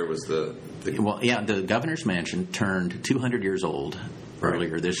 So where was the governor's mansion turned 200 years old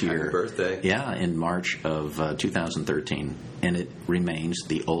earlier this year. Happy birthday. Yeah, in March of 2013, and it remains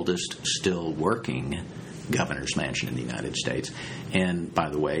the oldest still working governor's mansion in the United States. And by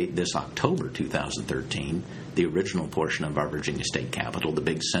the way, this October 2013, the original portion of our Virginia State Capitol, the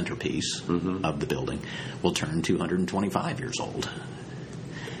big centerpiece of the building, will turn 225 years old.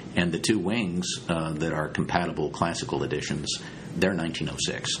 And the two wings that are compatible classical editions, they're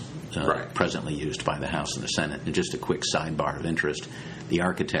 1906, presently used by the House and the Senate. And just a quick sidebar of interest, the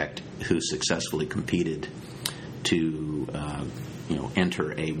architect who successfully competed to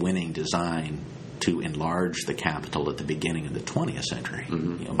enter a winning design to enlarge the Capitol at the beginning of the 20th century.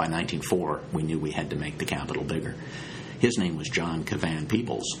 By 1904, we knew we had to make the Capitol bigger. His name was John Cavan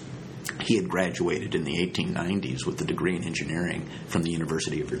Peoples. He had graduated in the 1890s with a degree in engineering from the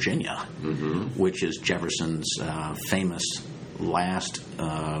University of Virginia, which is Jefferson's famous last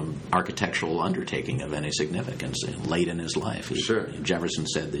architectural undertaking of any significance late in his life. Jefferson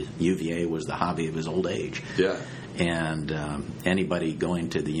said the UVA was the hobby of his old age. Yeah. And anybody going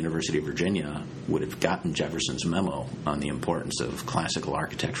to the University of Virginia would have gotten Jefferson's memo on the importance of classical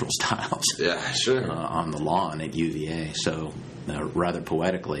architectural styles on the lawn at UVA. So rather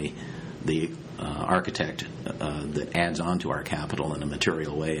poetically, the architect that adds on to our Capitol in a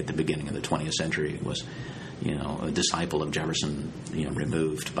material way at the beginning of the 20th century was a disciple of Jefferson,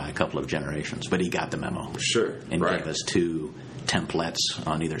 removed by a couple of generations. But he got the memo. And gave us two templates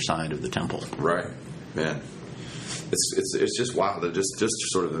on either side of the temple. Right. Man. It's just wild. Just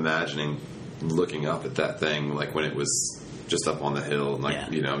sort of imagining looking up at that thing, like when it was just up on the hill,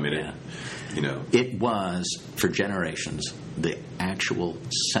 and it was for generations the actual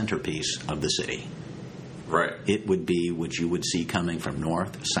centerpiece of the city. Right. It would be what you would see coming from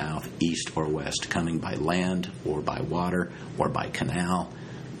north, south, east, or west, coming by land or by water or by canal.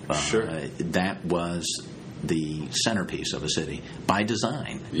 That was the centerpiece of a city by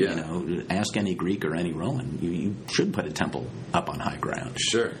design. Ask any Greek or any Roman. You should put a temple up on high ground.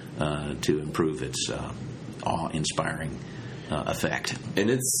 To improve its awe-inspiring effect. And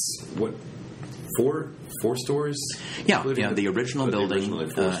it's what, four stories? The original building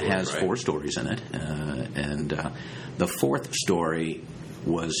has 4 stories in it, and the 4th story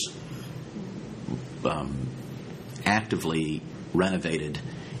was actively renovated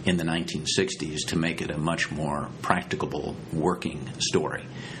in the 1960s to make it a much more practicable working story.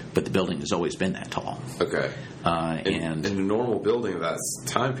 But the building has always been that tall. Okay. And a normal building of that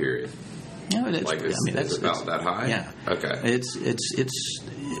time period? It's about that high? Yeah. Okay.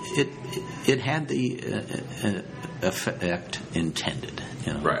 It had the effect intended.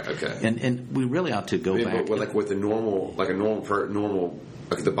 Right, okay. And we really ought to go back. But like with a normal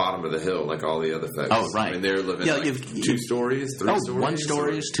like the bottom of the hill, like all the other folks. Oh, right. I mean, they're living like 2 stories, 3 stories. 1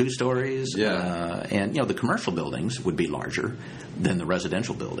 stories, 2 stories. Yeah. And, the commercial buildings would be larger than the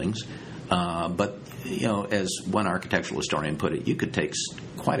residential buildings. But, as one architectural historian put it, you could take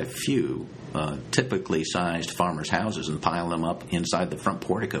quite a few typically sized farmers' houses and pile them up inside the front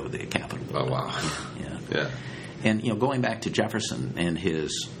portico of the Capitol. Oh, wow. Yeah. And, going back to Jefferson and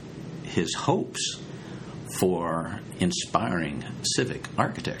his hopes for inspiring civic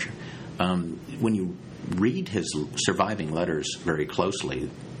architecture, when you read his surviving letters very closely,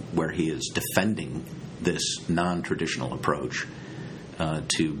 where he is defending this non-traditional approach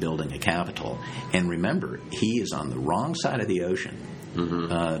to building a capital, and remember, he is on the wrong side of the ocean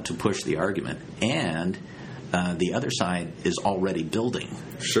to push the argument, and the other side is already building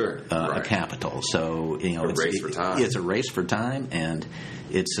a capital. So it's a race for time, and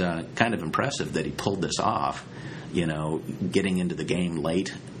it's kind of impressive that he pulled this off. Getting into the game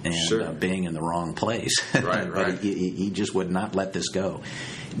late and being in the wrong place. Right. But he just would not let this go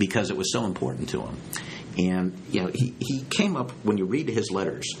because it was so important to him. And, he came up, when you read his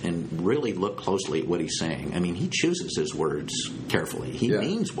letters and really look closely at what he's saying, I mean, he chooses his words carefully. He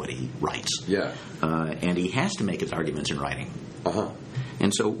means what he writes. Yeah. And he has to make his arguments in writing. Uh-huh.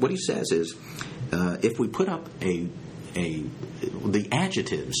 And so what he says is, if we put up the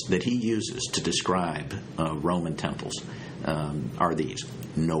adjectives that he uses to describe Roman temples are these: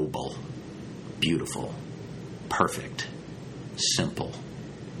 noble, beautiful, perfect, simple,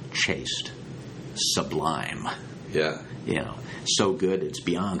 chaste, sublime. Yeah. So good it's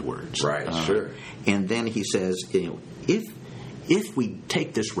beyond words. Right, sure. And then he says, if we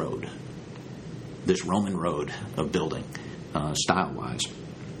take this road, this Roman road of building, style-wise,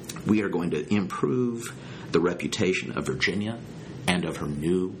 we are going to improve the reputation of Virginia and of her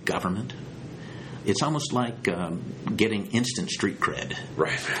new government. It's almost like getting instant street cred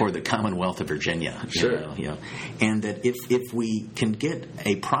for the Commonwealth of Virginia. Sure. And that if we can get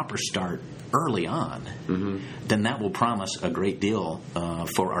a proper start early on, then that will promise a great deal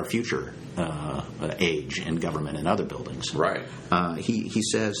for our future age in government and other buildings. Right. He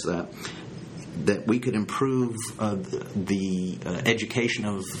says that we could improve the education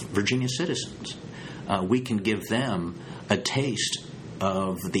of Virginia citizens. We can give them a taste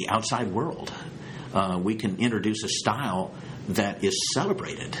of the outside world. We can introduce a style that is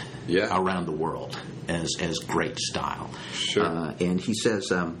celebrated around the world as great style. Sure. And he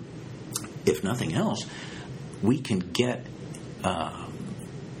says, if nothing else, we can get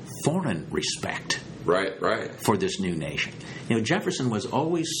foreign respect for this new nation. Jefferson was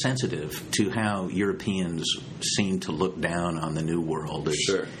always sensitive to how Europeans seemed to look down on the New World as,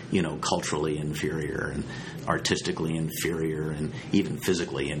 culturally inferior and artistically inferior and even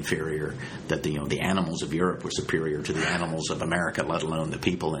physically inferior. That the animals of Europe were superior to the animals of America, let alone the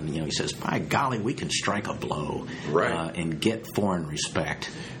people. And he says, by golly, we can strike a blow and get foreign respect.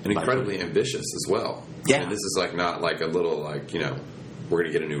 And incredibly ambitious as well. Yeah, I mean, this is not like a little we're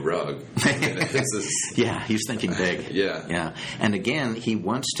going to get a new rug. Yeah, he's thinking big. Yeah. And again, he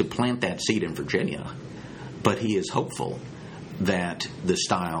wants to plant that seed in Virginia, but he is hopeful that the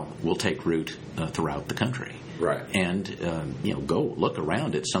style will take root throughout the country. Right. And, go look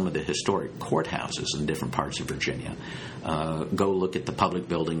around at some of the historic courthouses in different parts of Virginia. Go look at the public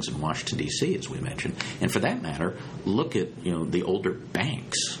buildings in Washington, D.C., as we mentioned. And for that matter, look at, the older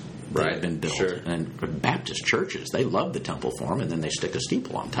banks that have been built. Sure. And Baptist churches, they love the temple form, and then they stick a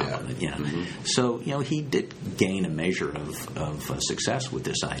steeple on top of it. So, he did gain a measure of success with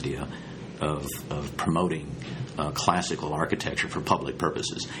this idea of promoting classical architecture for public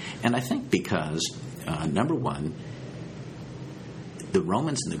purposes. And I think because, number one, the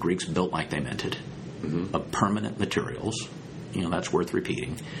Romans and the Greeks built like they meant it, of permanent materials. That's worth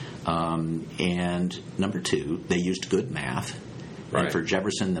repeating. And number two, they used good math. Right. And for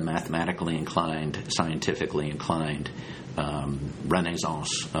Jefferson, the mathematically inclined, scientifically inclined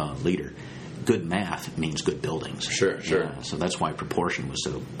Renaissance leader, good math means good buildings. Sure. So that's why proportion was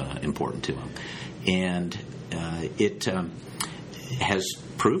so important to him. And it has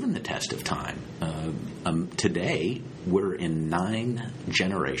proven the test of time. Today, we're in 9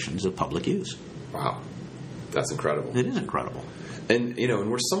 generations of public use. Wow. That's incredible. It is incredible. And,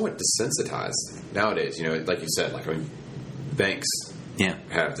 and we're somewhat desensitized nowadays. Like you said, banks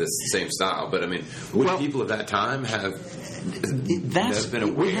have this same style. But, would people of that time have been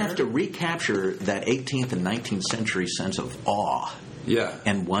aware? We have to recapture that 18th and 19th century sense of awe. Yeah.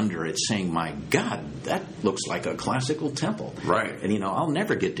 And wonder at saying, my God, that looks like a classical temple. Right. And, I'll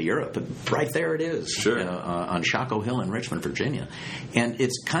never get to Europe, but right there it is. Sure. On Shockoe Hill in Richmond, Virginia. And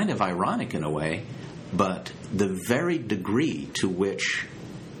it's kind of ironic in a way, but the very degree to which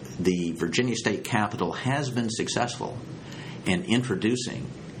the Virginia State Capitol has been successful in introducing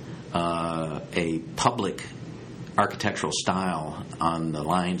a public architectural style on the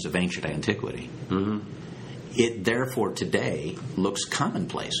lines of ancient antiquity. Mm-hmm. It therefore today looks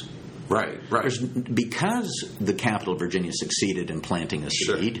commonplace. Right. Because the Capitol of Virginia succeeded in planting a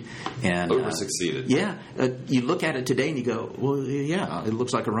seed. And over-succeeded. You look at it today and you go, well, yeah, it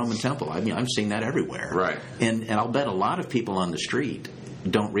looks like a Roman temple. I mean, I've seen that everywhere. Right. And I'll bet a lot of people on the street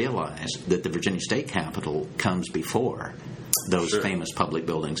don't realize that the Virginia State Capitol comes before those famous public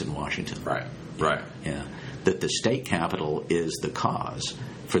buildings in Washington. Right. Yeah. That the state capitol is the cause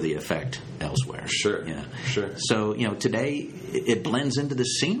for the effect elsewhere. Sure. So, today it blends into the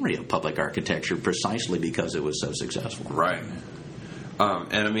scenery of public architecture precisely because it was so successful. Right.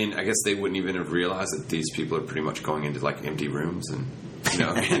 And I mean, I guess they wouldn't even have realized that these people are pretty much going into like empty rooms and.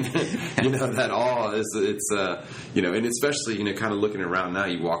 That all is and especially kind of looking around now,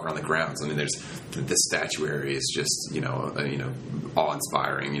 you walk around the grounds. I mean, there's the statuary is just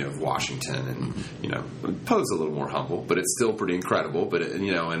awe-inspiring. Washington and Poe's a little more humble, but it's still pretty incredible. But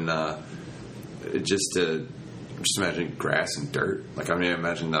just imagine grass and dirt. Like I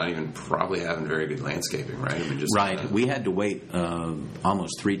imagine not even probably having very good landscaping, right? I mean, right. We had to wait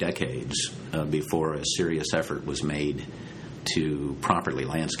almost 3 decades before a serious effort was made to properly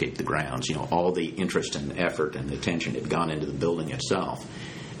landscape the grounds. All the interest and effort and attention had gone into the building itself.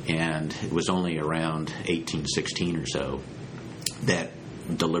 And it was only around 1816 or so that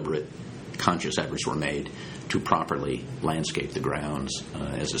deliberate, conscious efforts were made to properly landscape the grounds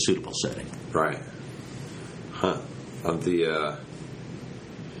as a suitable setting. Right. Of the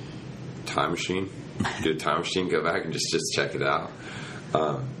time machine, do a time machine, go back and just check it out.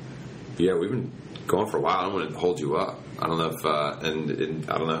 We've been going for a while. I don't want to hold you up. I don't know if, and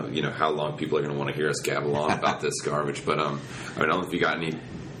I don't know, how long people are going to want to hear us gabble on about this garbage. But I don't know if you got any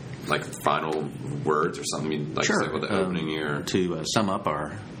like final words or something you'd like to say about the opening year. To sum up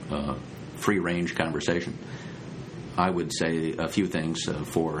our free range conversation, I would say a few things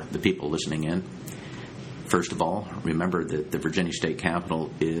for the people listening in. First of all, remember that the Virginia State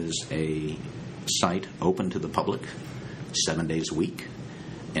Capitol is a site open to the public 7 days a week.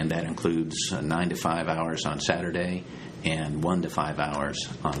 And that includes 9 to 5 hours on Saturday and 1 to 5 hours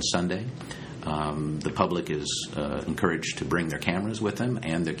on Sunday. The public is encouraged to bring their cameras with them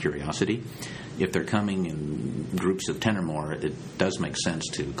and their curiosity. If they're coming in groups of 10 or more, it does make sense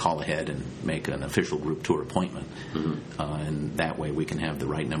to call ahead and make an official group tour appointment. Mm-hmm. And that way we can have the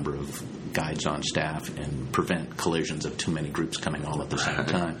right number of guides on staff and prevent collisions of too many groups coming all at the same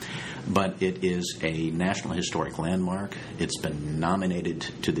time. But it is a National Historic Landmark. It's been nominated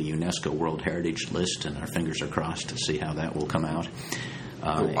to the UNESCO World Heritage List, and our fingers are crossed to see how that will come out.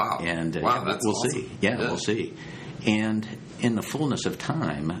 Wow. And wow, that's we'll awesome. see. Yeah, we'll see. And in the fullness of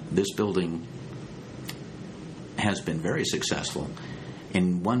time, this building has been very successful.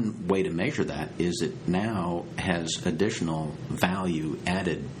 And one way to measure that is it now has additional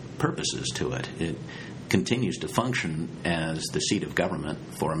value-added purposes to it. It continues to function as the seat of government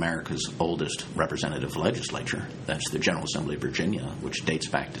for America's oldest representative legislature. That's the General Assembly of Virginia, which dates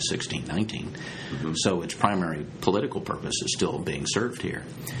back to 1619. Mm-hmm. So its primary political purpose is still being served here.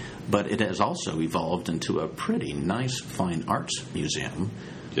 But it has also evolved into a pretty nice fine arts museum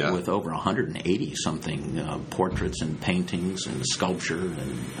with over 180-something portraits and paintings and sculpture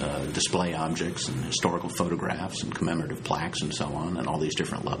and display objects and historical photographs and commemorative plaques and so on, and all these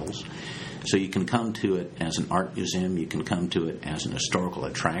different levels. So you can come to it as an art museum. You can come to it as an historical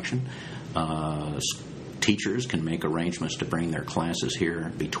attraction. Teachers can make arrangements to bring their classes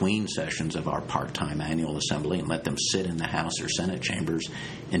here between sessions of our part-time annual assembly and let them sit in the House or Senate chambers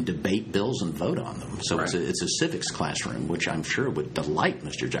and debate bills and vote on them. So it's a civics classroom, which I'm sure would delight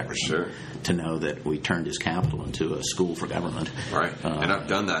Mr. Jefferson to know that we turned his capital into a school for government. Right, and I've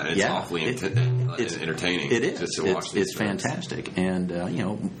done that. And it's awfully entertaining. It is. Just to watch it's fantastic. And,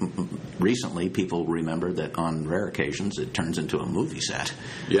 recently people remember that on rare occasions it turns into a movie set.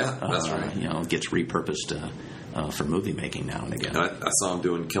 Yeah, that's right. It gets repurposed for movie making now and again. And I saw him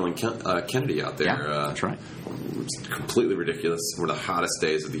doing Killing Kennedy out there. Yeah, that's right. It's completely ridiculous. One of the hottest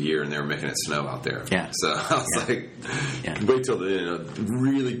days of the year, and they were making it snow out there. Yeah. So I was like, wait till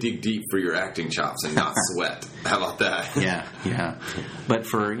really dig deep for your acting chops and not sweat. How about that? Yeah. But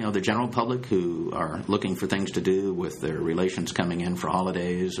for the general public who are looking for things to do with their relations coming in for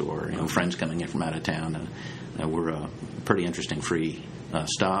holidays or friends coming in from out of town, we're a pretty interesting free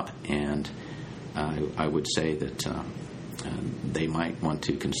stop, and I would say that they might want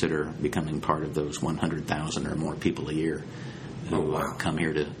to consider becoming part of those 100,000 or more people a year who come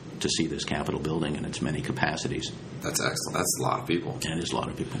here to see this Capitol building in its many capacities. That's excellent. That's a lot of people. And it is a lot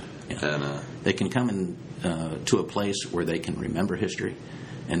of people. Yeah. And they can come in to a place where they can remember history,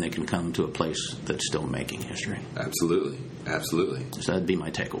 and they can come to a place that's still making history. Absolutely. So that'd be my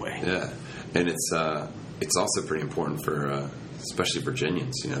takeaway. Yeah, and it's also pretty important for especially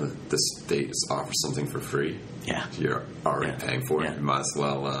Virginians. You know, the state offers something for free. Yeah, you're already paying for it. Yeah. You might as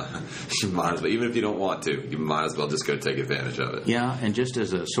well. Even if you don't want to, you might as well just go take advantage of it. Yeah, and just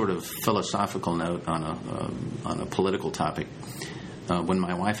as a sort of philosophical note on a political topic, when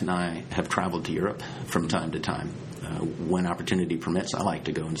my wife and I have traveled to Europe from time to time, when opportunity permits, I like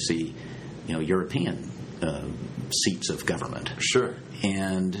to go and see, European seats of government. Sure.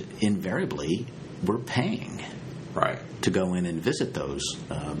 And invariably, we're paying. Right. To go in and visit those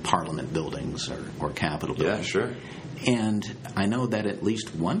Parliament buildings or Capitol buildings. Yeah, sure. And I know that at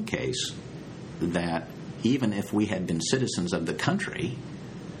least one case that even if we had been citizens of the country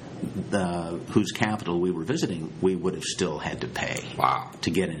whose capital we were visiting, we would have still had to pay. Wow. To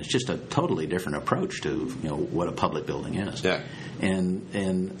get in. It's just a totally different approach to what a public building is. Yeah.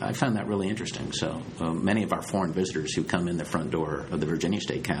 And I found that really interesting. So many of our foreign visitors who come in the front door of the Virginia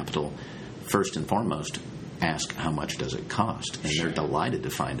State Capitol, first and foremost, ask how much does it cost, and they're delighted to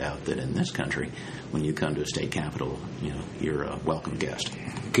find out that in this country, when you come to a state capitol, you're a welcome guest.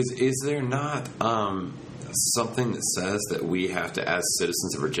 Because is there not something that says that we have to, as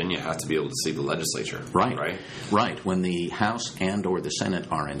citizens of Virginia, have to be able to see the legislature? Right. When the House and or the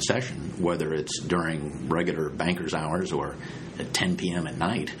Senate are in session, whether it's during regular bankers' hours or at 10 p.m. at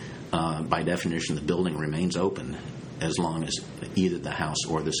night, by definition, the building remains open as long as either the House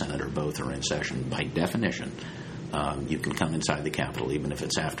or the Senate or both are in session. By definition, you can come inside the Capitol even if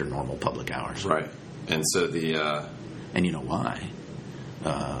it's after normal public hours. Right. And so And you know why?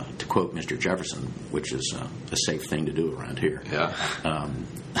 To quote Mr. Jefferson, which is a safe thing to do around here. Yeah.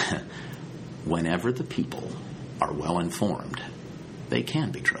 Whenever the people are well informed, they can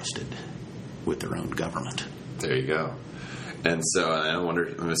be trusted with their own government. There you go. And so I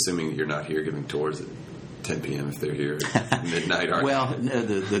wonder, I'm assuming you're not here giving tours at 10 p.m. if they're here at midnight. Well,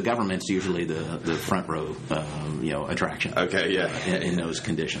 the government's usually the front row, attraction. Okay, yeah. In those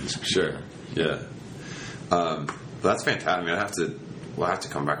conditions. Sure, yeah. That's fantastic. I mean, we'll have to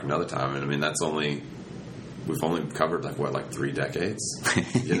come back another time. And I mean, we've only covered 3 decades.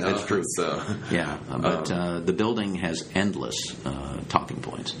 That's true. So yeah, but the building has endless talking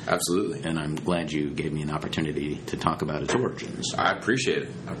points. Absolutely. And I'm glad you gave me an opportunity to talk about its origins. I appreciate it.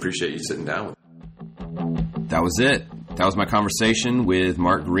 I appreciate you sitting down with me. That was it. That was my conversation with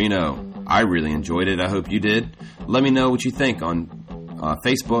Mark Garino. I really enjoyed it. I hope you did. Let me know what you think on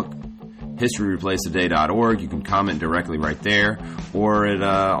Facebook, historyreplays.org. You can comment directly right there, or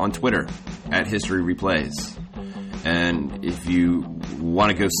on Twitter @historyreplays. And if you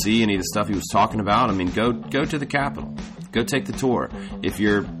want to go see any of the stuff he was talking about, go to the Capitol. Go take the tour. If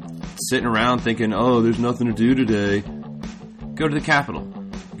you're sitting around thinking, oh, there's nothing to do today, go to the Capitol.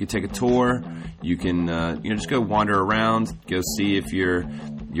 You can take a tour. You can just go wander around, go see if your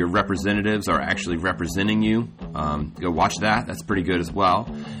representatives are actually representing you. Go watch that. That's pretty good as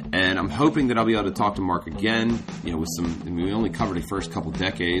well. And I'm hoping that I'll be able to talk to Mark again. With we only covered the first couple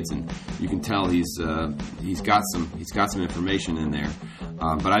decades, and you can tell he's got some information in there.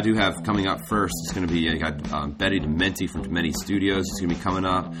 But I do have coming up first. It's going to be I got Betty Dementi from Dementi Studios. He's going to be coming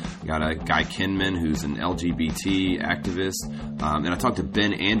up. I got a Guy Kinman who's an LGBT activist, and I talked to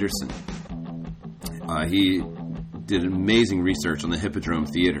Ben Anderson. He did amazing research on the Hippodrome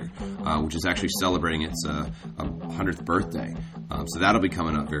Theater, which is actually celebrating its 100th birthday. So that'll be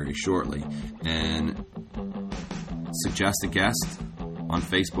coming up very shortly. And suggest a guest on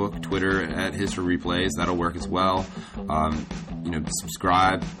Facebook, Twitter @History Replays. That'll work as well.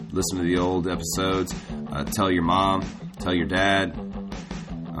 Subscribe, listen to the old episodes. Tell your mom, tell your dad.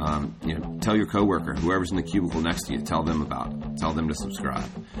 Tell your coworker, whoever's in the cubicle next to you. Tell them to subscribe,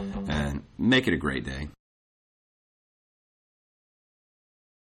 and make it a great day.